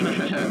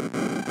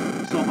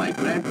 So my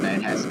grand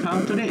plan has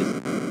come to this.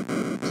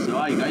 So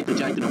are you going to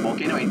jump to the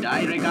volcano and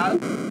die, Regal?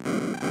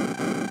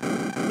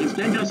 It's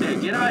dangerous here.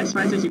 Get out as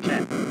fast as you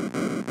can.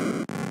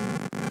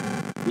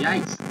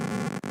 Yikes.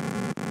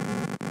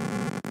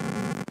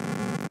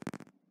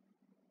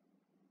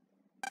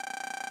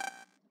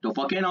 The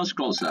volcano's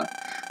closer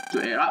to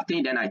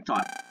erupting than I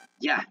thought.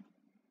 Yeah.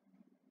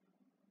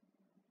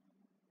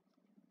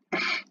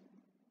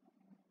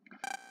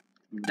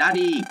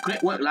 Daddy,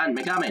 great work, Lan,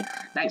 MegaMan.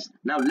 Thanks.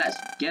 Now let's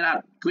get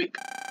out quick.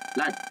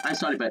 Lan, I'm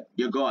sorry, but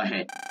you go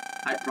ahead.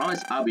 I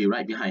promise I'll be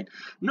right behind.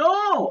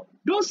 No!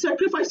 Don't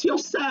sacrifice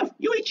yourself,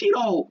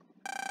 Yuichiro!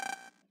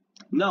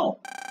 No.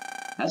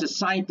 As a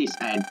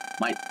scientist and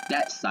my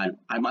dad's son,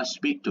 I must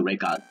speak to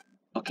Regal.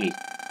 Okay,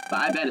 but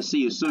I better see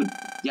you soon.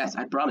 Yes,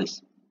 I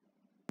promise.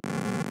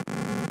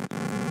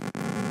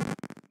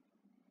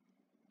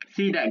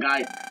 See that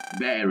guy?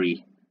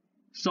 Very.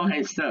 So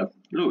handsome.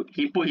 Look,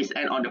 he put his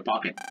hand on the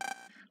pocket.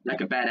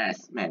 Like a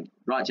badass, man.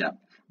 Roger.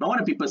 No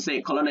wonder people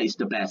say Colonel is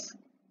the best.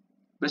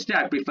 But still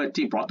I prefer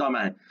Team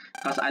ProtoMan.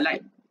 Because I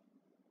like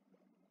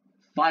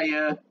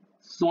fire,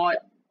 sword,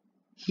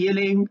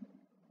 healing.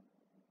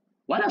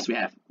 What else we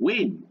have?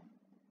 Wind.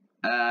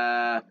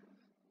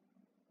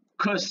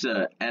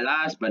 Cursor. And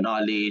last but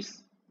not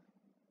least,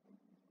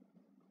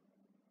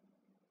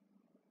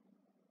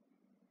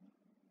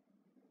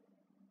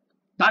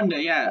 Thunder,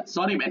 yeah.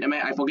 Sorry, man,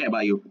 I forget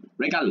about you.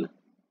 Regal.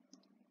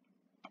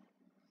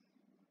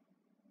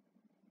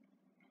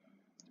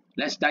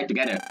 Let's die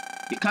together.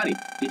 Ikari,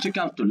 did you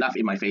come to laugh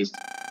in my face?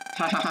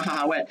 Ha ha ha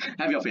ha, well,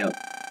 have you failed?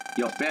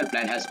 Your failed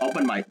plan has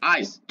opened my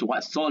eyes to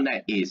what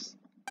SoulNet is.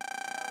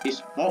 Its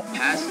hope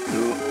passed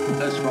to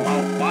us from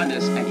our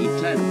fathers and in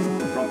turn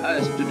from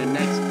us to the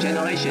next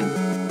generation.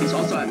 It's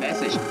also a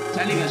message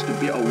telling us to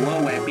build a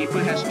world where people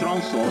have strong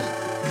souls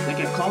that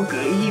can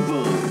conquer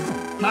evil.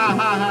 Ha ha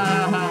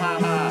ha ha ha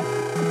ha!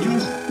 You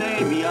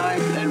stay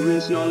behind and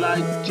risk your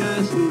life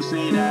just to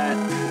say that.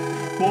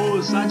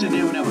 Oh, such a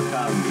day will never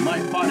come. My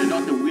father,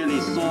 Dr. Willie,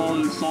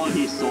 sold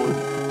his soul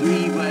to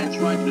evil and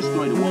tried to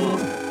destroy the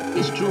world.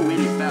 It's true,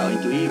 Willie fell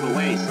into evil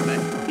ways, but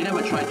he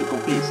never tried to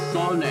complete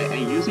SoulNet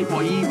and use it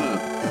for evil.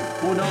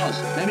 Who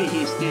knows? Maybe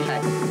he still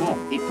had hope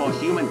it for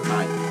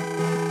humankind.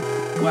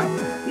 Well,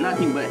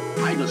 nothing but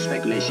idle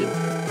speculation.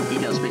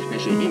 Idle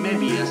speculation. It may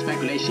be a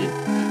speculation,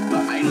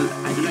 but I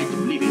do like to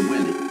believe in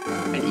Willie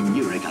and in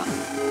you, Rega.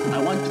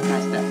 I want to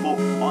pass that hope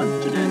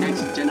on to the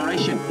next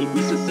generation if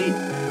we succeed.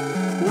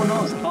 Who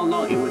knows how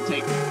long it will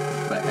take,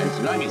 but as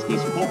long as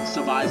this hope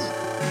survives,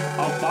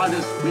 our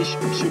father's wish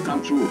should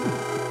come true.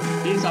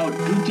 It is our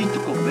duty to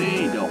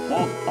convey the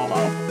hope of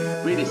our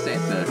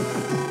predecessor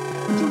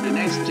to the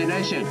next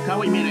generation. Come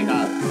with me,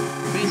 Regal.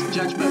 Face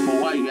judgment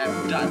for what you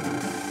have done.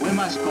 We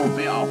must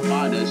convey our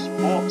father's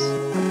hopes.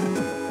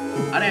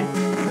 Ariff!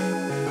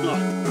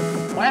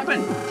 What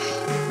happened?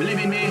 Believe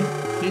in me,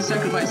 he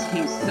sacrificed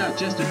himself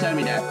just to tell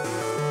me that.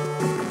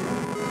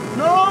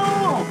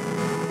 No!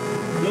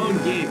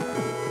 Don't give.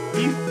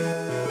 If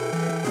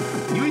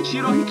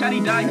Yuichiro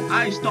Hikari died,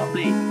 I stop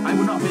playing. I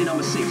will not play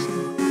number 6.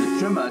 The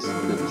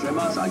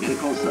tremors are getting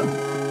closer.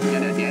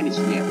 Together, the end is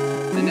near.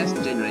 The next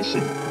generation.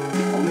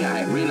 If only I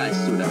had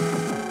realized sooner.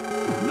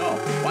 No,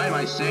 what am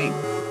I saying?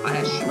 I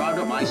have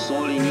shrouded my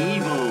soul in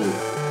evil.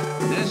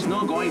 There's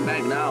no going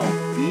back now.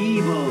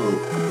 Evil.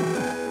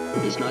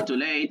 It's not too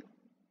late.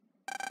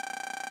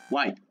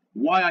 Why?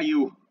 Why are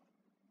you?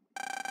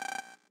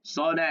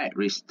 SoulNet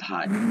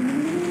restart.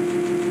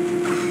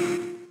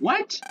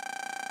 What?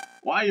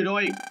 What are you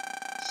doing?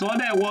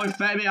 SoulNet won't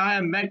fail me. I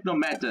am Magnum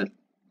Matter.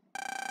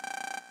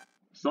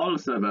 Soul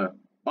Server.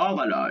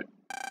 Overlord.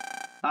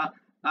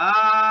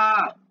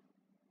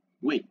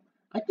 Wait.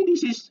 I think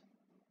this is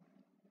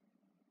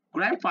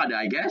grandfather,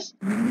 I guess.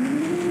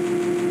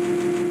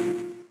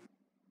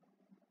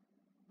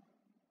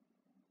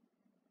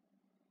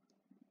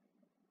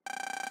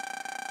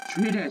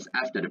 3 days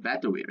after the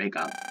battle with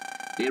Regal,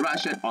 the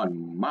Russian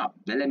on Map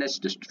Villainous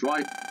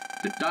destroyed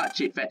the dark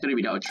chip factory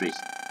without a trace.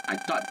 I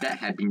thought that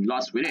had been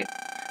lost with it,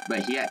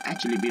 but he had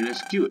actually been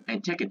rescued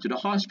and taken to the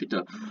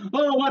hospital.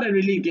 Oh, what a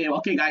relief game.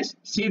 Okay guys,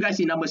 see you guys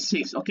in number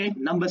 6, okay?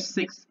 Number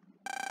 6.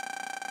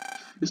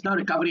 It's now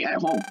recovery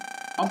at home.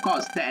 Of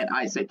course, Dad and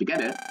I said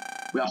together,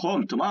 we are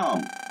home to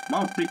Mom.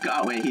 Mom freaked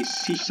out when he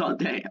saw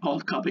Dad all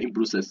covered in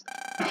bruises.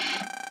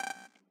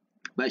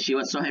 But she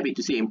was so happy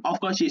to see him. Of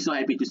course, she's so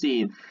happy to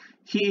see him.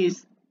 He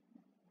is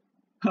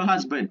her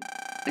husband,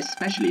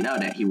 especially now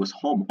that he was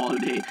home all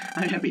day.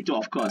 I'm happy too,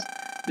 of course.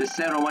 The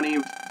ceremony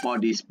for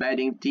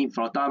disbanding Team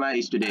ProtoMan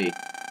is today.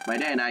 My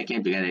dad and I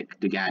came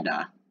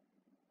together.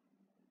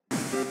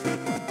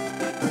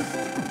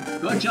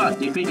 Good job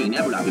defeating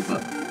Nebula, people.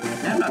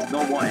 Nebula's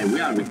no more and we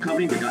are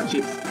recovering the dark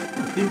chips.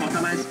 Team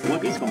ProtoMan's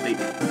work is complete.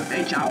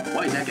 Hey child,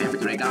 what is that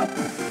happened to Regal?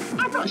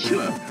 I'm not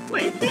sure.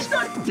 Wait, he's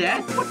not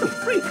dead? What the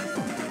freak?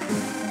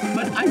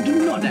 But I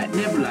do know that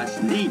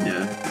Nebula's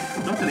leader,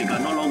 Dr. Regal,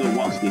 no longer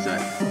walks this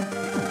earth.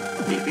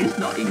 If he's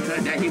not in her,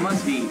 then he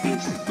must be in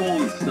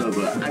Soul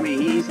Server. I mean,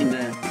 he is in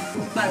the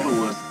cyber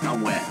world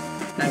somewhere.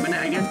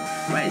 Cybernet again?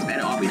 Well, it's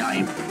better off without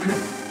him.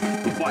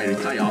 Before I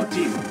retire our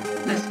team,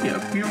 let's hear a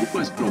few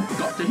words from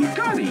Dr.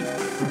 Hikari.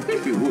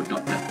 If you would,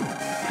 Doctor.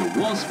 The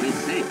world's been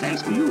saying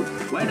thanks to you.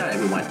 Well done,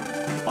 everyone.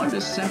 On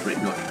the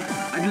separate note,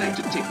 I'd like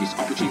to take this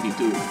opportunity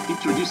to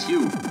introduce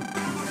you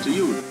to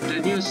you, the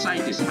new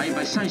scientist hired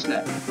by Science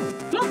Lab.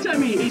 Don't tell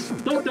me it's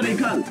Dr.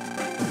 Regal.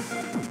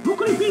 Who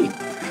could it be?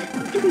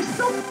 If it's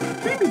some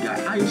baby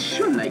guy, I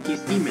should like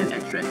his email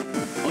address.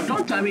 Or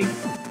don't tell me,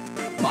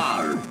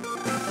 Bar.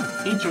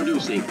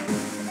 Introducing.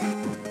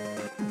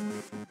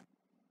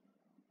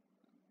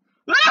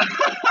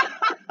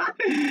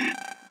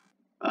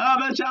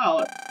 But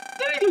child,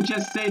 didn't you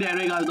just say that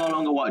Regal no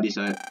longer walk this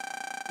earth?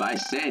 But I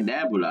said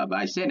Nebula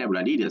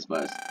leaders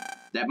first.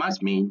 That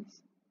must mean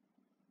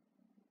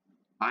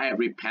I have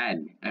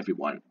repent,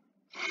 everyone.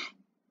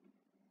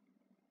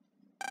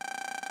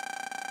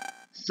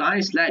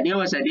 Science Lab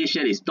newest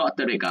edition is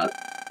Dr. Regal.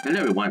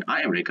 Hello everyone,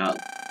 I am Regal.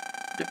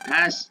 The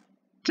past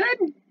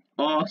 10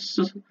 or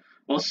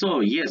so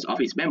years of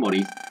his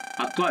memories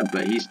are gone,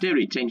 but he still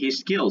retains his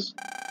skills.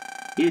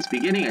 He is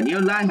beginning a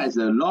new life as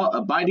a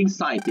law-abiding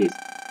scientist.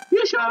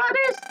 You sure about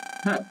this?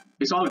 Huh,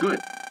 it's all good.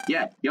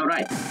 Yeah, you're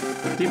right.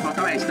 Team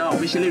ProtoMan is now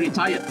officially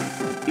retired.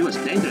 It was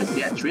dangerous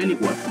yet thrilling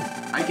work.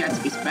 I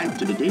guess it's back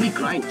to the daily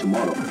grind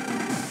tomorrow.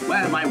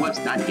 Well, my work's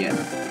done here.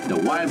 The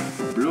wild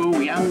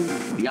blue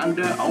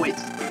yonder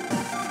awaits.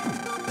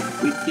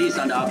 With this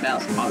under our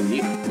belts, our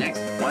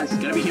next one's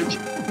gonna be huge.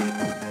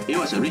 It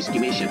was a risky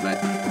mission,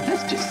 but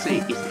let's just say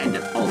it's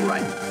ended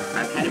alright.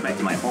 I'm headed back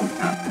to my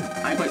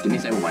hometown. I'm going to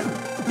miss everyone.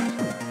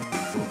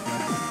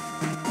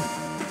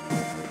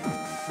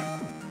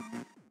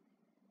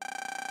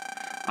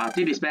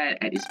 After this band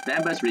and its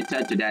members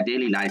returned to their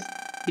daily lives,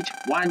 each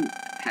one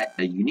had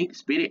a unique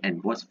spirit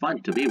and was fun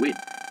to be with.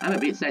 I'm a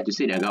bit sad to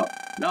see them go.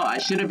 No, I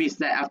shouldn't be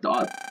sad after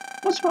all.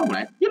 What's wrong,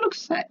 man? You look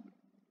sad.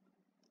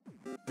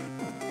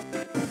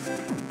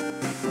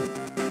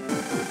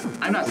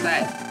 I'm not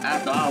sad.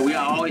 After all, we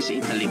are always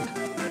interlinked.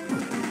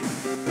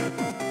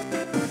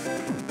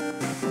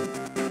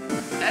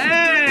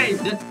 Hey!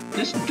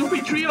 The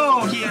stupid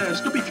trio here!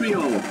 Stupid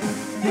trio!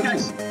 Hey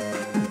guys!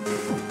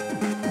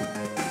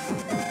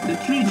 The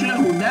three trio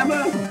who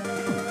never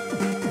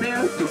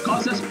fail to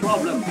cause us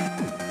problems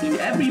in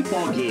every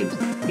 4 games,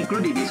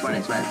 including this one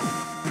as well.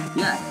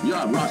 Yeah, you're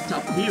a raw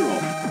tough hero.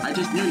 I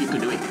just knew you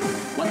could do it.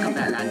 Welcome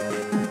back, Lan.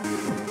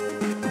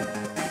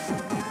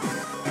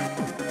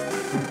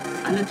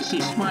 I love to see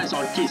smiles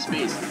on kids'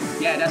 face.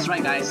 Yeah, that's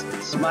right guys.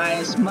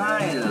 Smile,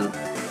 smile.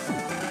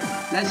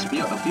 Let's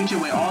build a future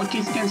where all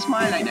kids can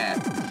smile like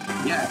that.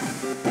 Yeah,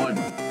 for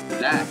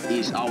that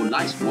is our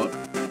life's work.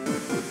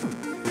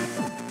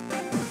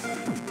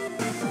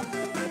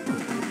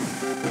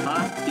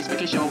 Huh? Is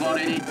vacation over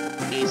already?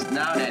 It's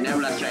now that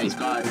Nebula's train is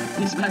gone.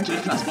 It's back to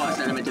the class for us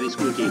elementary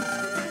school kids.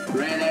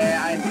 Really?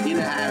 I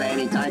didn't have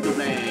any time to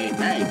play.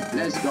 Hey,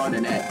 let's go on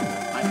the net.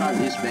 I found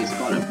this place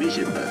called a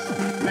Vision first.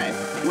 Man,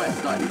 who have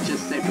thought you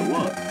just saved the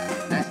world?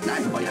 That's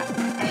nice for ya.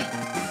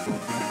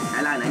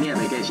 Alan, I need a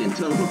vacation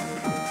too.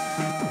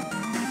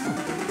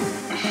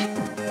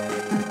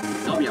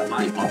 Don't be a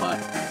party popper.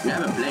 We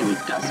haven't played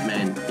with Gus,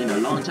 man, in a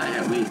long time,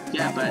 have we?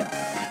 Yeah, but...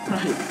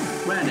 Right,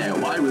 where there?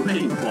 What are we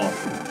waiting for?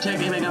 Check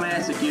in MegaMan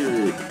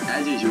execute.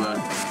 As usual.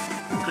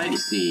 Credit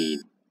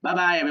scene. Bye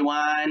bye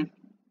everyone.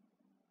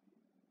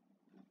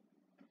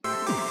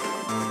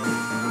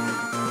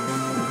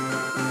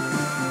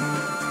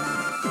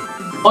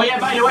 Oh yeah,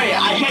 by the way,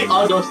 I hate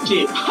all those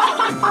chips.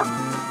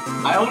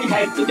 I only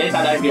hate the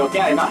data library,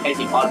 okay? I'm not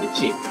hating all the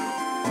chips.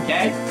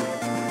 Okay?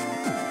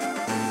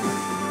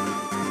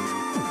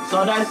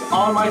 So that's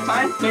all my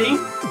time playing.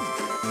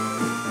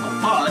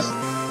 Of course,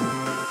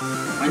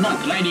 I'm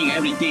not grinding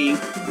everything.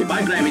 If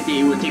I grind everything,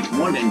 it will take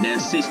more than the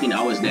 16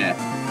 hours there.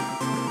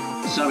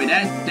 So with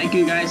that, thank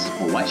you guys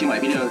for watching my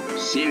video.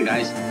 See you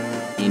guys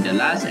in the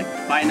last and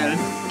final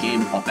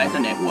game of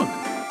Battle Network.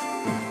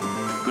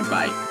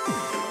 Goodbye.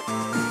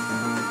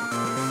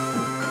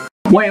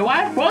 Wait,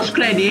 what? Post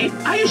credit?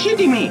 Are you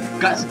shitting me?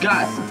 Guts.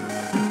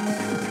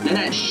 Then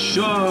that's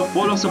sure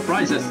full of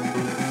surprises.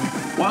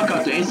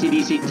 Welcome to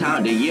ACDC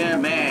Town, the year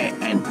man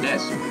and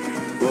Des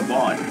were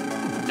born.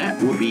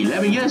 That would be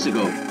 11 years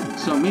ago.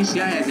 So Miss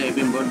Ya hasn't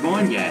even been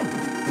born yet.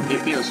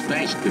 It feels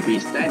strange to be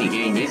standing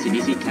here in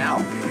ACDC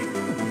Town.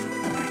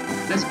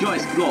 Let's go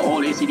explore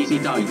all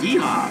ACDC Town.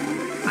 Yeehaw!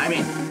 I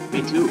mean,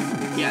 me too.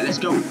 Yeah, let's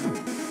go.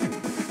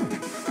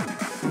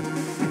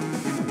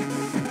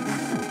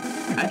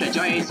 After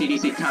joining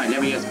ACDC Town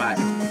 11 years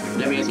past.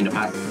 11 years in the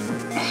past.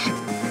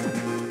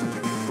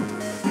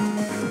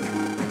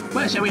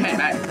 Where shall we head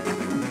back?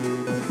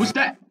 Who's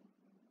that?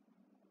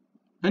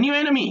 A new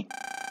enemy!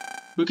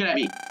 Who can that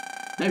be?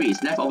 Maybe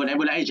it's leftover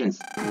Nebula agents.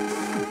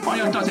 On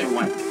your thoughts,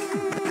 everyone.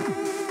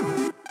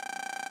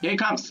 Here it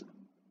comes.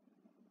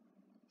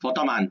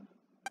 ProtoMan.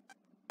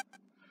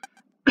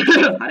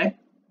 Are they?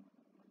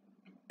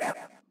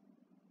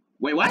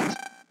 Wait, what?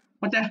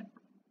 What the?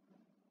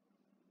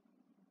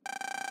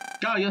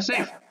 Go, you're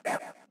safe.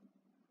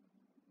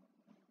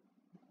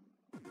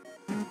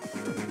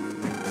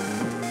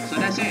 So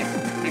that's it.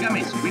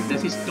 MegaMan is with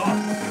his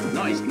dogs.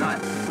 No, it's not.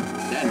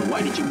 Then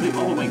why did you flip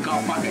over when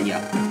God fucker?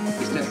 Yeah,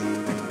 it's just...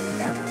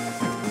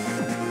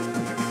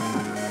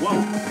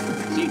 Whoa!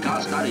 See,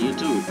 God started you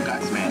too,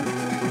 guts, man.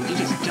 You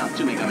just jumped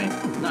to MegaMan.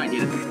 No, I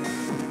didn't.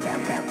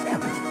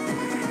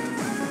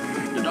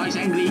 The dog is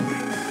angry.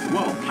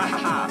 Whoa! Ha ha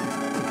ha!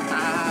 Ha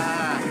ha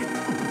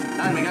ha!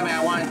 Now, MegaMan,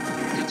 I want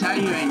to tell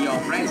you and your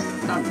friends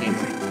something.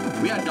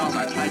 We adults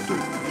are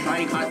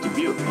trying hard to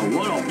build a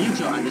world of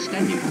mutual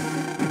understanding.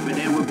 But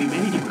there will be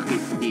many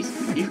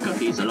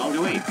difficulties along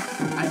the way.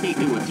 I think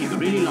it will take a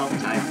really long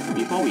time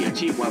before we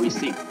achieve what we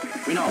seek.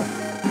 We know,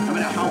 no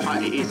matter how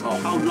hard it is or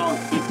how long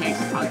it takes,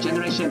 our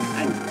generation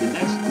and the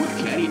next would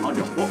carry on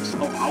the hopes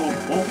of our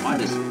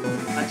forefathers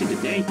until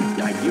the day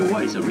the ideal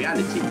world is a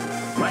reality.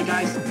 Right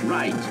guys?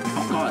 Right.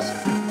 Of course.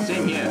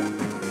 Same here.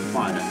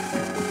 Father,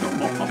 the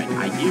hope of an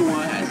ideal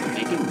world has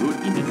taken root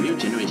in the new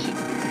generation.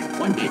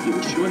 One day it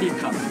will surely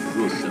come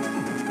closer.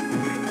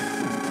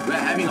 We're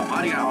having a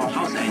party at our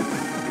house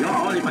and you are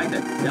all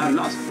invited. There are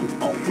lots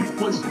of good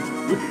foods to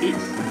eat.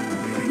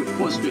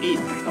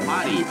 The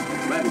party.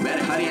 Well, we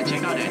better hurry and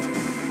check out it.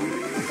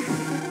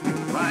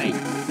 Right,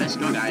 let's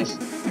go guys.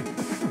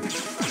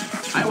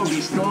 I will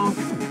be so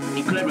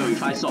incredible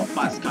if I saw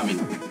bus coming.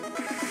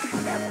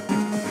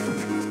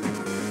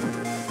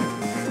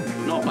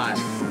 No bus.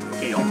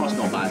 Okay, of course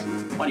no bus.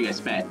 What do you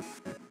expect?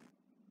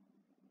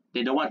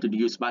 They don't want to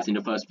use bus in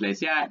the first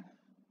place. Yeah.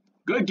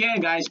 Good game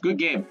guys, good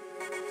game.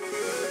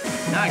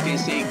 Now I can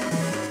say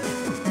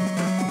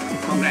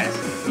congrats,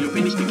 you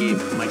finished the game.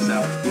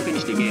 Myself, you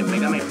finished the game.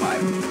 MegaMan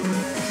 5.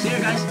 See you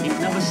guys in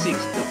number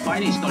 6, the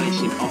final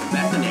installation of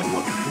Battle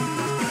Network.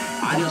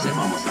 Adios and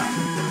vamos.